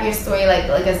could have your story. Like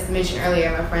I mentioned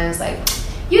earlier, my friends like,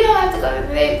 you don't have to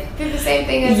go through the same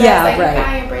thing as us. Like,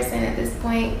 you're a person at this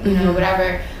point, you know,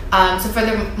 whatever. So for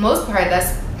the most part,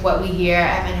 that's what we hear. I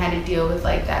haven't had to deal with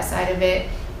like that side of it.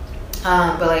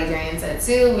 But like Darian said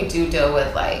too, we do deal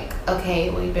with like, okay,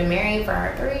 well, you've been married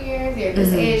for 3 years, you're at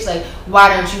this age, like,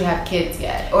 why don't you have kids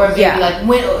yet? Or maybe like,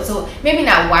 when, so maybe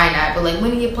not why not, but like,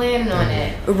 when are you planning on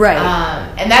it? Right.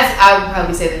 And that's, I would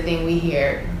probably say, the thing we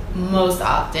hear most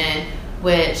often,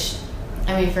 which,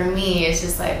 I mean, for me, it's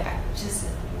just like, just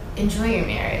enjoy your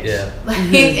marriage. Yeah. Like,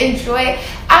 enjoy.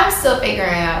 I'm still figuring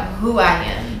out who I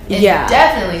am. And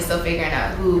definitely still figuring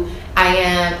out who I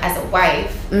am as a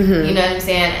wife. You know what I'm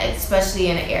saying? Especially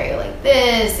in an area like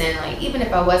this, and like, even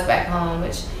if I was back home,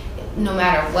 which no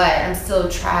matter what, I'm still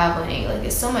traveling. Like,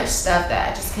 there's so much stuff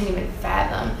that I just couldn't even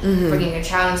fathom bringing a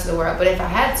child into the world. But if I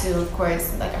had to, of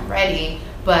course, like, I'm ready.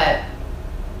 But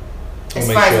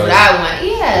as far as what I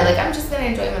want, like, I'm just gonna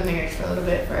enjoy my marriage for a little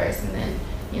bit first, and then,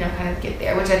 you know, kind of get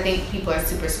there, which I think people are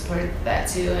super supportive of that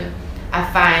too. And I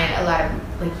find a lot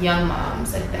of like young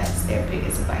moms, like, that's their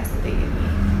biggest advice that they give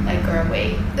me, like, girl,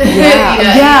 wait.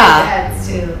 Dads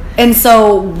too. And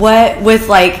so what, with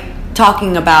like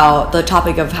talking about the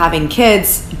topic of having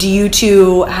kids, do you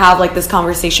two have like this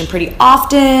conversation pretty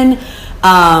often?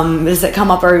 Does it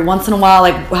come up every once in a while?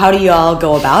 Like, how do y'all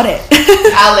go about it?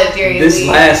 I'll let Darian This lead.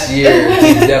 last year,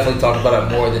 we definitely talked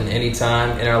about it more than any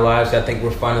time in our lives. I think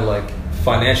we're finally like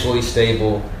financially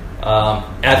stable.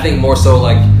 And I think more so,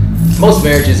 like, most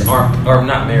marriages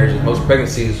most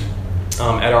pregnancies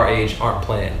at our age aren't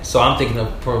planned. So I'm thinking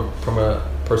of from a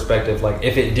perspective, like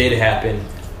if it did happen,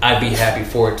 I'd be happy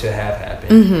for it to have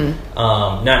happened.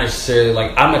 Not necessarily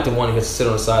like I'm not the one who has to sit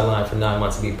on the sideline for 9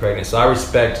 months to be pregnant. So I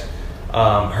respect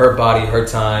her body, her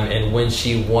time, and when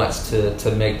she wants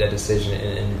to make that decision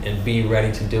and be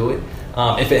ready to do it.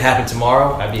 If it happened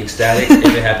tomorrow, I'd be ecstatic. If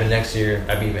it happened next year,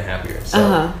 I'd be even happier.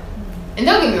 So. And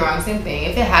don't get me wrong, same thing.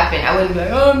 If it happened, I wouldn't be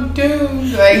like, oh, I'm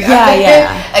doomed. Like,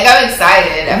 like I'm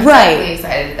excited. I'm definitely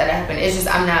excited that it happened. It's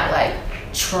just I'm not like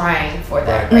trying for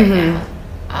that right now.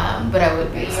 But I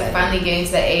would be finally getting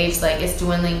to the age like it's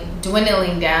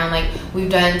dwindling down. Like we've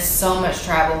done so much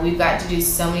travel, we've got to do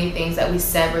so many things that we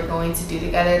said we're going to do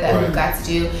together that we've got to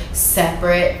do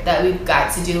separate, that we've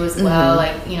got to do as well.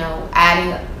 Like, you know,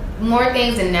 adding more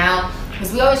things. And now,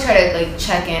 because we always try to like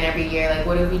check in every year, like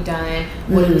what have we done,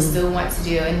 what do we still want to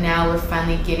do, and now we're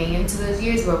finally getting into those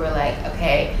years where we're like,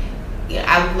 okay,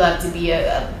 I would love to be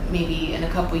maybe in a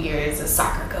couple years a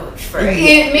soccer coach for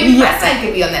maybe my son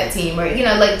could be on that team, or you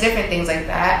know, like different things like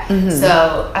that.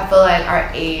 So I feel like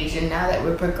our age and now that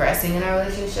we're progressing in our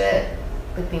relationship,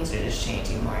 like things are just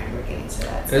changing more and we're getting to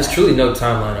that. There's truly no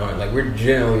timeline on it. Like we're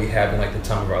generally having like the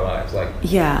time of our lives. Like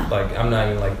like I'm not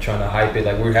even like trying to hype it.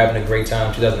 Like we're having a great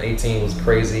time. 2018 was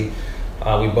crazy.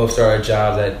 We both started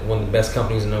jobs at one of the best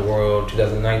companies in the world.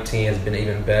 2019 has been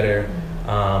even better.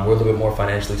 We're a little bit more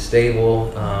financially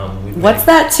stable. What's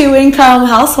that 2-income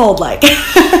household like?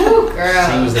 Ooh,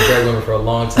 girl. She was the breadwinner for a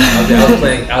long time.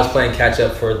 I was playing catch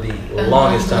up for the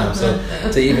longest time. So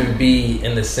to even be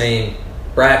in the same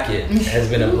bracket has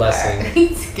been a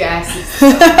blessing.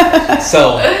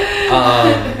 So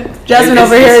Jasmine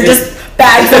over here just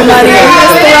bags of money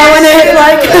just throwing it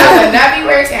like I would not be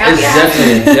working.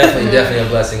 It's definitely a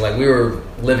blessing. Like we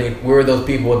were those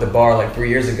people at the bar like 3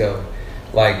 years ago,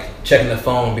 like checking the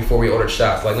phone before we ordered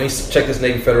shots. Like, let me check this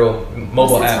Navy Federal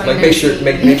mobile app. Like, make sure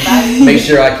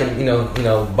I can you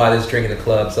know buy this drink in the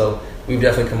club. So we've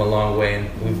definitely come a long way,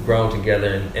 and we've grown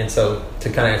together. And so to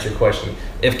kind of answer your question,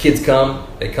 if kids come,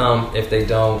 they come. If they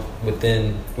don't,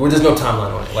 there's no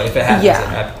timeline on it. Like if it happens, it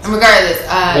happens. Regardless,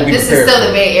 this is still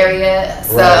the Bay Area,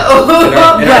 so and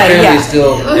our family is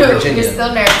still in Virginia. We're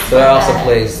still nervous. So that also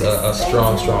plays a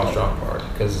strong part,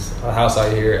 because a house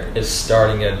out here is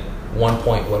starting at 1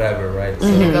 point whatever, right? So.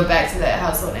 To go back to that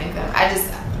household income,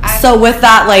 So with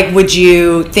that, like, would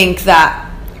you think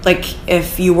that, like,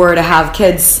 if you were to have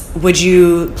kids, would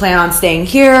you plan on staying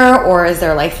here, or is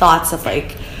there like thoughts of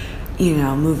like, you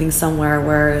know, moving somewhere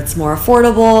where it's more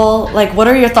affordable? Like, what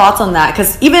are your thoughts on that?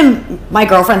 Because even my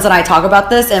girlfriends and I talk about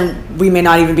this, and we may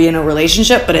not even be in a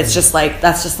relationship, but it's just like,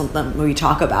 that's just something we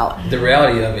talk about. The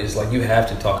reality of it is, like, you have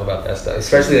to talk about that stuff,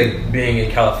 especially like being in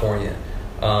California.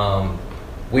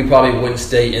 We probably wouldn't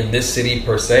stay in this city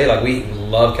per se. Like, we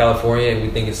love California, and we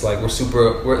think it's like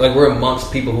we're amongst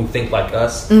people who think like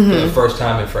us for the first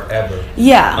time in forever.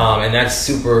 Yeah. And that's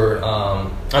super. I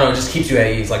don't know. It just keeps you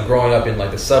at ease. Like growing up in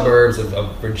like the suburbs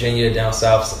of Virginia, down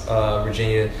south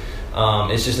Virginia.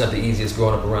 It's just not the easiest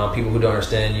growing up around people who don't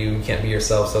understand you. You can't be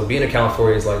yourself. So being in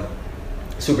California is like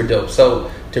super dope.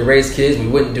 So to raise kids, we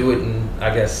wouldn't do it in,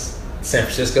 I guess, San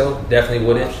Francisco. Definitely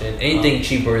wouldn't. And anything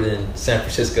cheaper than San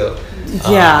Francisco is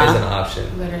an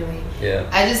option. Literally. Yeah.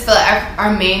 I just feel like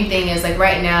our main thing is, like,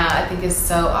 right now, I think it's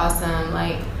so awesome.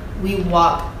 Like, we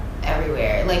walk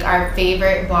everywhere. Like, our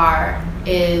favorite bar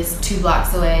is 2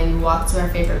 blocks away. We walk to our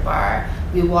favorite bar.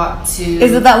 We walk to...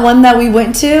 Is it that one that we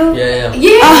went to? Yeah. We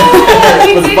did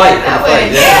fight, that the one.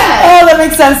 fight, Yeah. Oh, that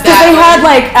makes sense. Because they had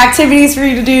like activities for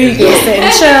you to do. You can sit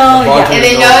and chill. And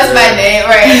they know it's my name,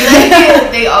 right?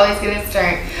 Like, they always get us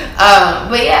turned.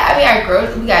 But yeah, I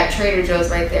mean, we got Trader Joe's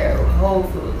right there, Whole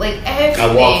Foods, like everything.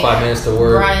 I walk 5 minutes to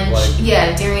work. Brunch,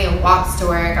 Darian walks to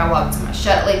work. I walk to my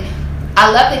shut. Like, I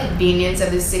love the convenience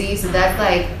of the city, so that's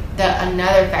like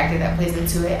another factor that plays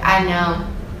into it. I know.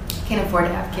 Can't afford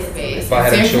to have kid base. If I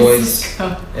had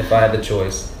the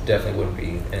choice, definitely would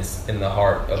be in the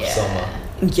heart of Soma.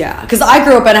 Yeah, because I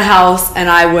grew up in a house, and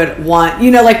I would want,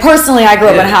 like, personally, I grew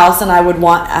up in a house, and I would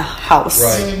want a house.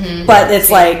 Right. Mm-hmm. But it's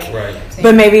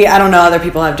but maybe, I don't know, other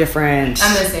people have different.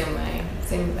 I'm the same way.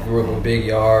 Same way. Grew up with big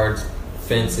yards,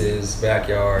 fences,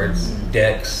 backyards,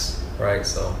 decks, right?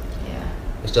 So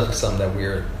it's definitely something that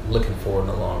we're looking for in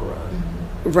the long run.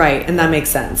 Right, and that makes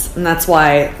sense. And that's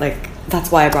why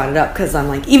I brought it up, because I'm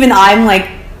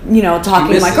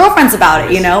talking to my girlfriends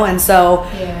about it, and so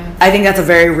I think that's a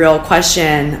very real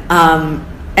question.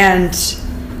 And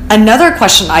another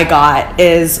question I got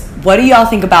is, what do y'all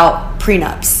think about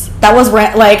prenups? That was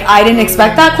I didn't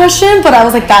expect that question, but I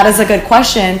was like, that is a good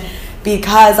question,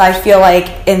 because I feel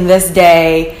like in this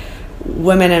day,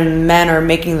 women and men are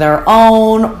making their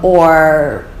own,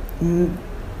 or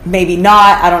maybe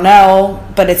not, I don't know,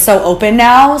 but it's so open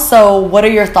now. So what are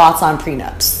your thoughts on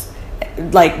prenups?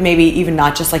 Like maybe even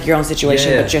not just like your own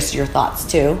situation, but just your thoughts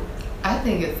too. I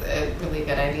think it's a really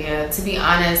good idea, to be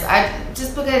honest.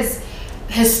 Just because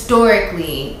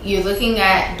historically you're looking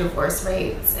at divorce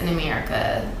rates in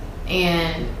America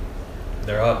and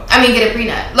they're up. I mean, get a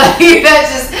prenup. Like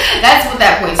that's what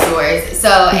that points towards. So,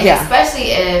 and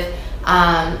especially if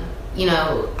you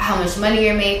know how much money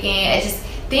you're making. It just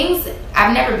things.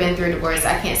 I've never been through a divorce.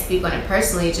 I can't speak on it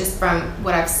personally. Just from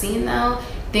what I've seen, though,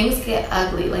 things get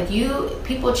ugly. Like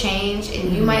people change,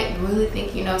 and you might really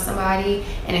think you know somebody,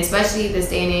 and especially this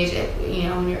day and age, if, you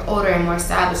know, when you're older and more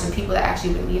established, and people that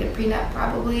actually would need a prenup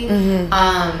probably.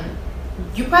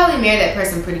 You probably marry that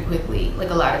person pretty quickly, like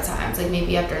a lot of times. Like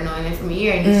maybe after knowing them from a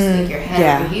year and you just think you're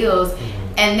head over heels,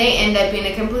 and they end up being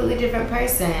a completely different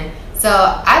person. So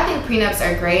I think prenups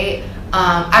are great.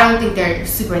 I don't think they're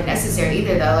super necessary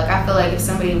either, though. Like I feel like if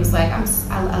somebody was like,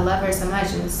 I love her so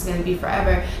much and this is going to be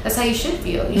forever, that's how you should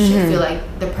feel. You should feel like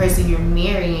the person you're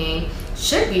marrying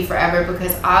should be forever,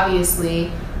 because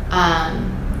obviously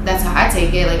that's how I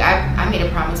take it. Like I made a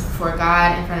promise before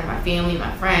God in front of my family and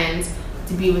my friends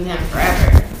to be with him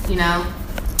forever, you know?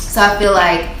 So I feel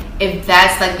like if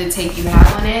that's like the take you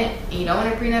have on it and you don't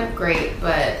want a prenup, great,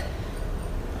 but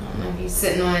I don't know, if you're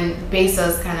sitting on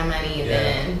Bezos kind of money,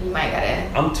 then you might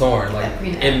gotta. I'm torn. Like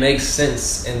it makes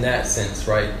sense in that sense,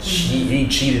 right? He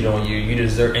cheated on you. You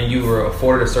deserve, and you were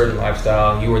afforded a certain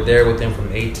lifestyle. You were there with him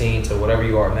from 18 to whatever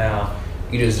you are now.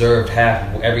 You deserved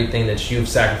half of everything that you've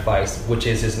sacrificed, which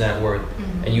is his net worth,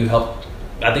 and you helped.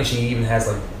 I think she even has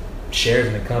like shares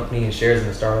in the company and shares in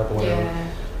the startup or whatever.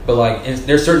 But like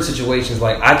there's certain situations,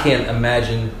 like I can't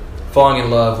imagine falling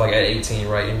in love like at 18,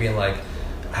 right, and being like,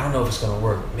 I don't know if it's going to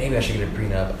work, maybe I should get a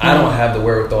prenup. I don't have the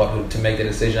wherewithal to make that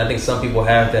decision. I think some people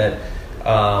have that.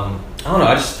 I don't know,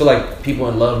 I just feel like people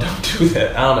in love don't do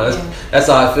that. I don't know, that's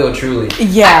how I feel truly.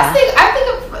 I think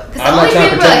because the only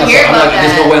people that hear about that,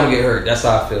 there's no way I'm gonna get hurt. That's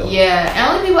how I feel. Yeah,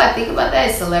 and only people I think about that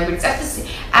is celebrities.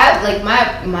 Like my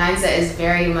mindset is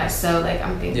very much so like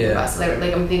I'm thinking about celebrity.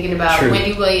 Like I'm thinking about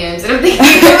Wendy Williams, and I'm thinking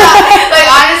about like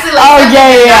honestly like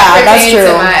that's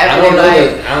true. I don't know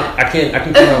that. I can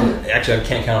count on, actually I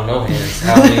can't count on no hands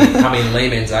how many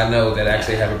laymen I know that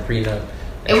actually have a prenup.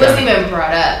 It wasn't even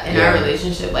brought up in our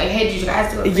relationship. Like, hey, did you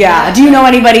guys do a prenup? Yeah. Do you know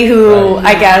anybody who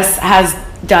I guess has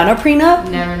done a prenup?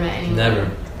 Never met anyone.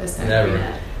 Never.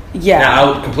 Yeah. Now, I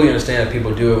would completely understand that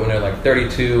people do it when they're like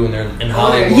 32 and they're in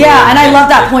Hollywood. Yeah, and I love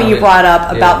that point you brought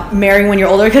up about marrying when you're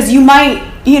older, because you might,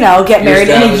 get married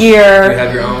in a year. You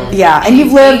have your own. Yeah, and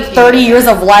you've lived 30 years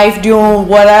of life doing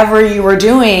whatever you were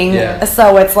doing. Yeah.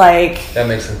 So it's like. That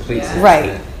makes complete sense.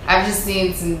 Right. I've just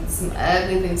seen some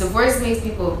ugly things. Divorce makes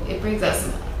people, it brings out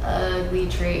some ugly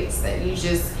traits that you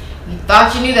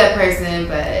thought you knew that person,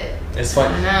 but. It's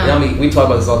funny. I mean, we talk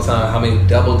about this all the time, how many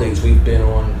double dates we've been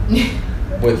on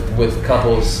with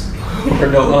couples who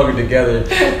are no longer together.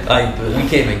 Like, we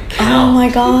can't even count. Oh my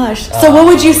gosh. So what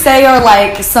would you say are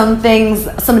like some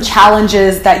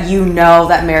challenges that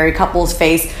that married couples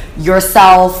face,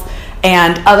 yourself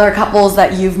and other couples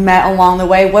that you've met along the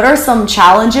way? What are some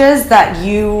challenges that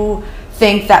you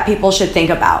think that people should think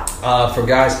about? For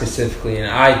guys specifically, and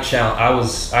I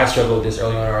struggled with this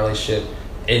early on in our relationship,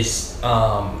 is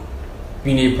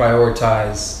you need to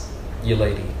prioritize your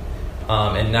lady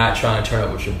and not trying to turn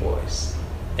up with your boys.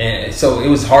 And so it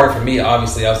was harder for me.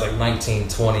 Obviously, I was like 19,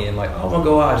 20, and like, oh, I'm gonna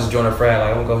go out. I just joined a frat. Like,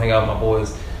 I'm gonna go hang out with my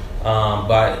boys.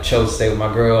 But I chose to stay with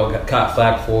my girl. Got caught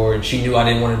flack for it, and she knew I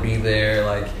didn't want to be there.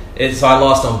 So I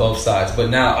lost on both sides. But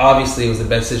now, obviously, it was the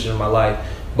best decision of my life.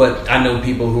 But I know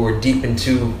people who are deep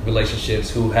into relationships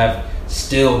who have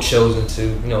still chosen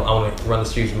to, I want to run the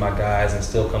streets with my guys and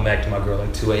still come back to my girl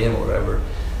like 2 a.m. or whatever.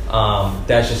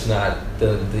 That's just not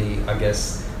I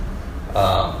guess,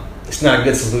 it's not a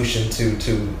good solution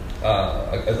to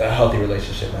a healthy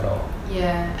relationship at all.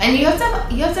 Yeah, and you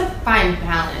have to find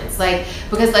balance,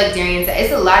 because Darian said,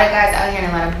 it's a lot of guys out here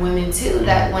and a lot of women too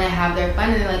that want to have their fun,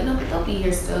 and they're like, no, but they'll be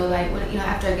here still,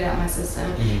 after I get out my system,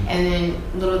 and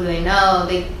then little do they know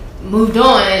they moved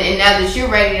on, and now that you're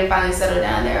ready to finally settle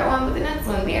down, they're on with the next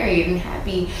one, married and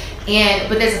happy.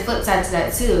 But there's a flip side to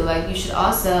that too. You should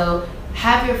also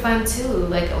have your fun too.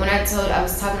 When I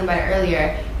was talking about it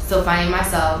earlier, still finding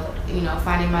myself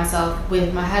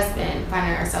with my husband,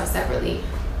 finding ourselves separately.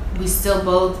 We still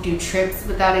both do trips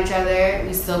without each other.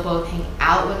 We still both hang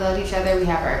out without each other. We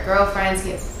have our girlfriends,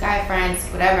 we have guy friends,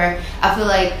 whatever. I feel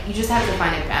like you just have to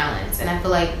find a balance. And I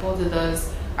feel like both of those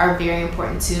are very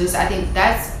important too. So I think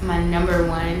that's my number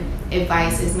one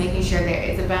advice, is making sure there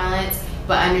is a balance.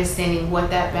 but understanding what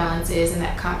that balance is and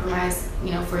that compromise,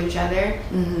 for each other.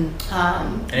 And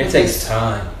it takes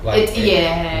time. Like, we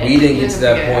didn't get to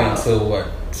that point until what,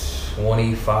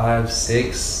 25,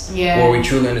 6, where we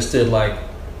truly understood, like,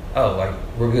 oh, like,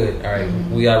 we're good. All right,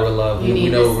 we got real love. We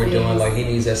know what we're doing. Like, he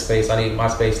needs that space. I need my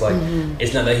space. Like,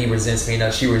 it's not that he resents me.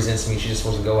 Not she resents me. She just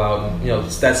wants to go out.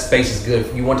 And, that space is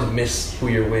good. You want to miss who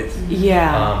you're with.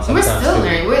 Yeah. We're still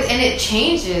learning. And it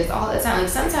changes all the time. Like,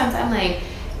 sometimes I'm like,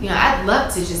 I'd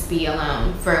love to just be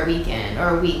alone for a weekend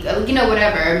or a week.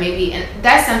 Whatever. Maybe. And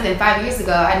that's something 5 years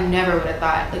ago I never would have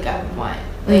thought, like, I would want.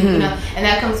 Like, and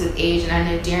that comes with age. And I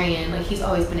know Darian, like, he's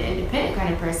always been an independent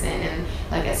kind of person, and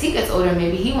like as he gets older,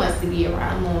 maybe he wants to be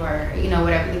around more,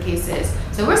 whatever the case is.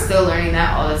 So we're still learning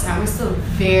that all the time. We're still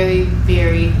very,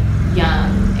 very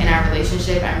young in our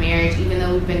relationship, our marriage. Even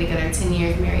though we've been together 10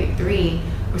 years, married 3,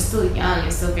 we're still young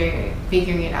and still very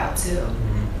figuring it out too.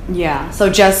 Yeah. So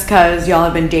just because y'all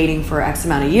have been dating for X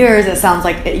amount of years, it sounds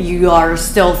like you are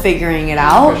still figuring it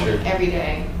out. For sure. Every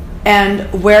day.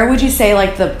 And where would you say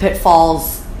like the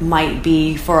pitfalls might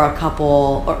be for a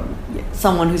couple or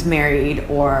someone who's married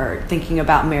or thinking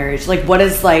about marriage? Like, what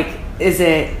is is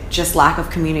it just lack of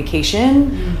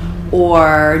communication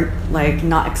or like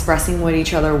not expressing what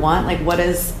each other want? Like, what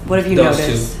have you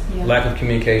noticed? Two. Lack of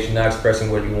communication, not expressing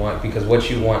what you want, because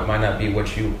what you want might not be what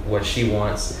she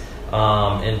wants.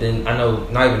 And then I know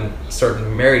not even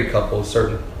certain married couples,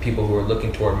 certain people who are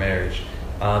looking toward marriage,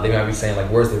 they might be saying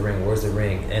like, where's the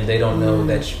ring? And they don't know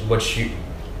that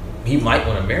he might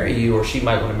want to marry you or she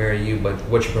might want to marry you, but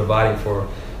what you're providing for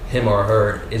him or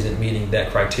her isn't meeting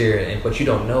that criteria. But you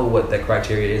don't know what that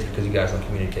criteria is because you guys don't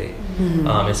communicate.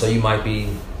 And so you might be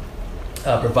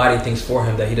providing things for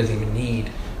him that he doesn't even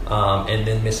need, and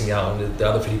then missing out on the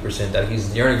other 50% that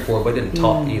he's yearning for, but didn't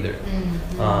talk either.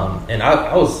 And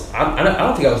I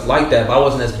don't think I was like that, but I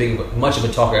wasn't as much of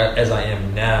a talker as I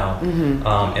am now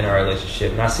in our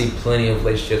relationship. And I see plenty of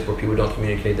relationships where people don't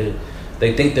communicate.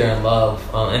 They think they're in love,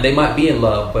 and they might be in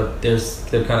love, but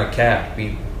they're kind of capped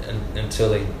until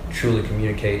they truly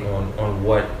communicate on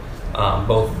what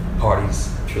both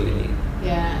parties truly need.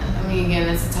 Yeah, I mean, again,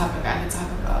 it's a topic I could talk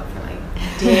about for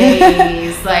like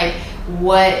days. Like,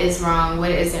 what is wrong, what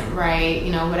isn't right,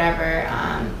 whatever.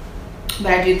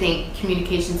 But I do think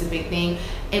communication's a big thing,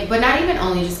 but not even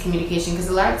only just communication, because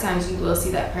a lot of times you will see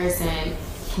that person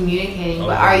communicating,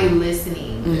 but are you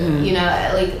listening?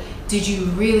 Like, did you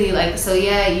really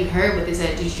you heard what they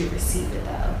said, did you receive it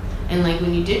though? And like,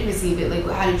 when you did receive it, like,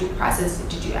 how did you process it?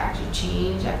 Did you actually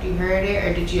change after you heard it,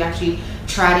 or did you actually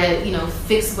try to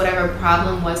fix whatever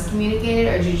problem was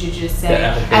communicated, or did you just say,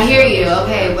 I hear you,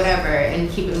 okay, whatever, and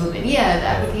keep it moving? The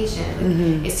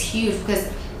application is huge,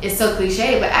 because it's so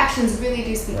cliche, but actions really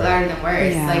do speak louder than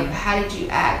words. Like, how did you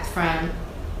act from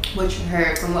what you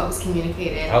heard, from what was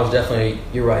communicated? I was definitely,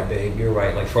 you're right, babe, you're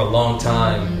right. Like, for a long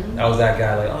time, I was that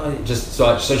guy, like, oh, just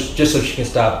so she can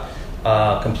stop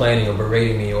complaining or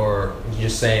berating me, or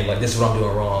just saying like, this is what I'm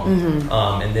doing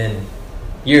wrong. And then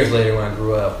years later, when I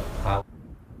grew up,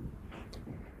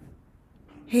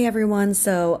 Hey everyone,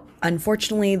 so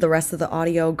unfortunately the rest of the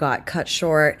audio got cut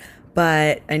short,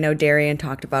 but I know Darian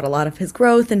talked about a lot of his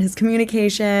growth and his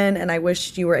communication, and I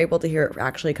wish you were able to hear it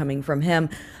actually coming from him.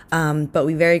 But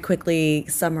we very quickly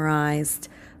summarized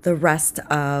the rest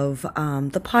of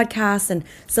the podcast, and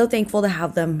so thankful to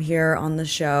have them here on the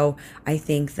show. I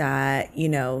think that,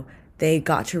 they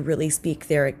got to really speak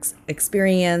their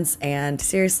experience and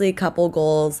seriously couple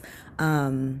goals.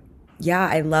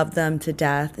 I love them to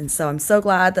death. And so I'm so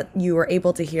glad that you were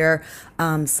able to hear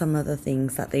some of the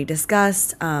things that they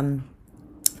discussed.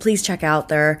 Please check out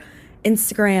their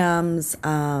Instagrams,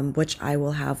 which I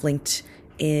will have linked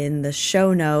in the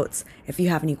show notes if you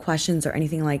have any questions or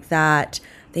anything like that.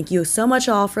 Thank you so much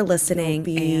all for listening.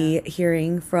 We'll be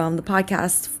hearing from the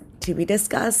podcast to be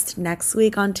discussed next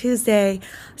week on Tuesday.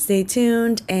 Stay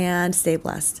tuned and stay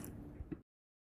blessed.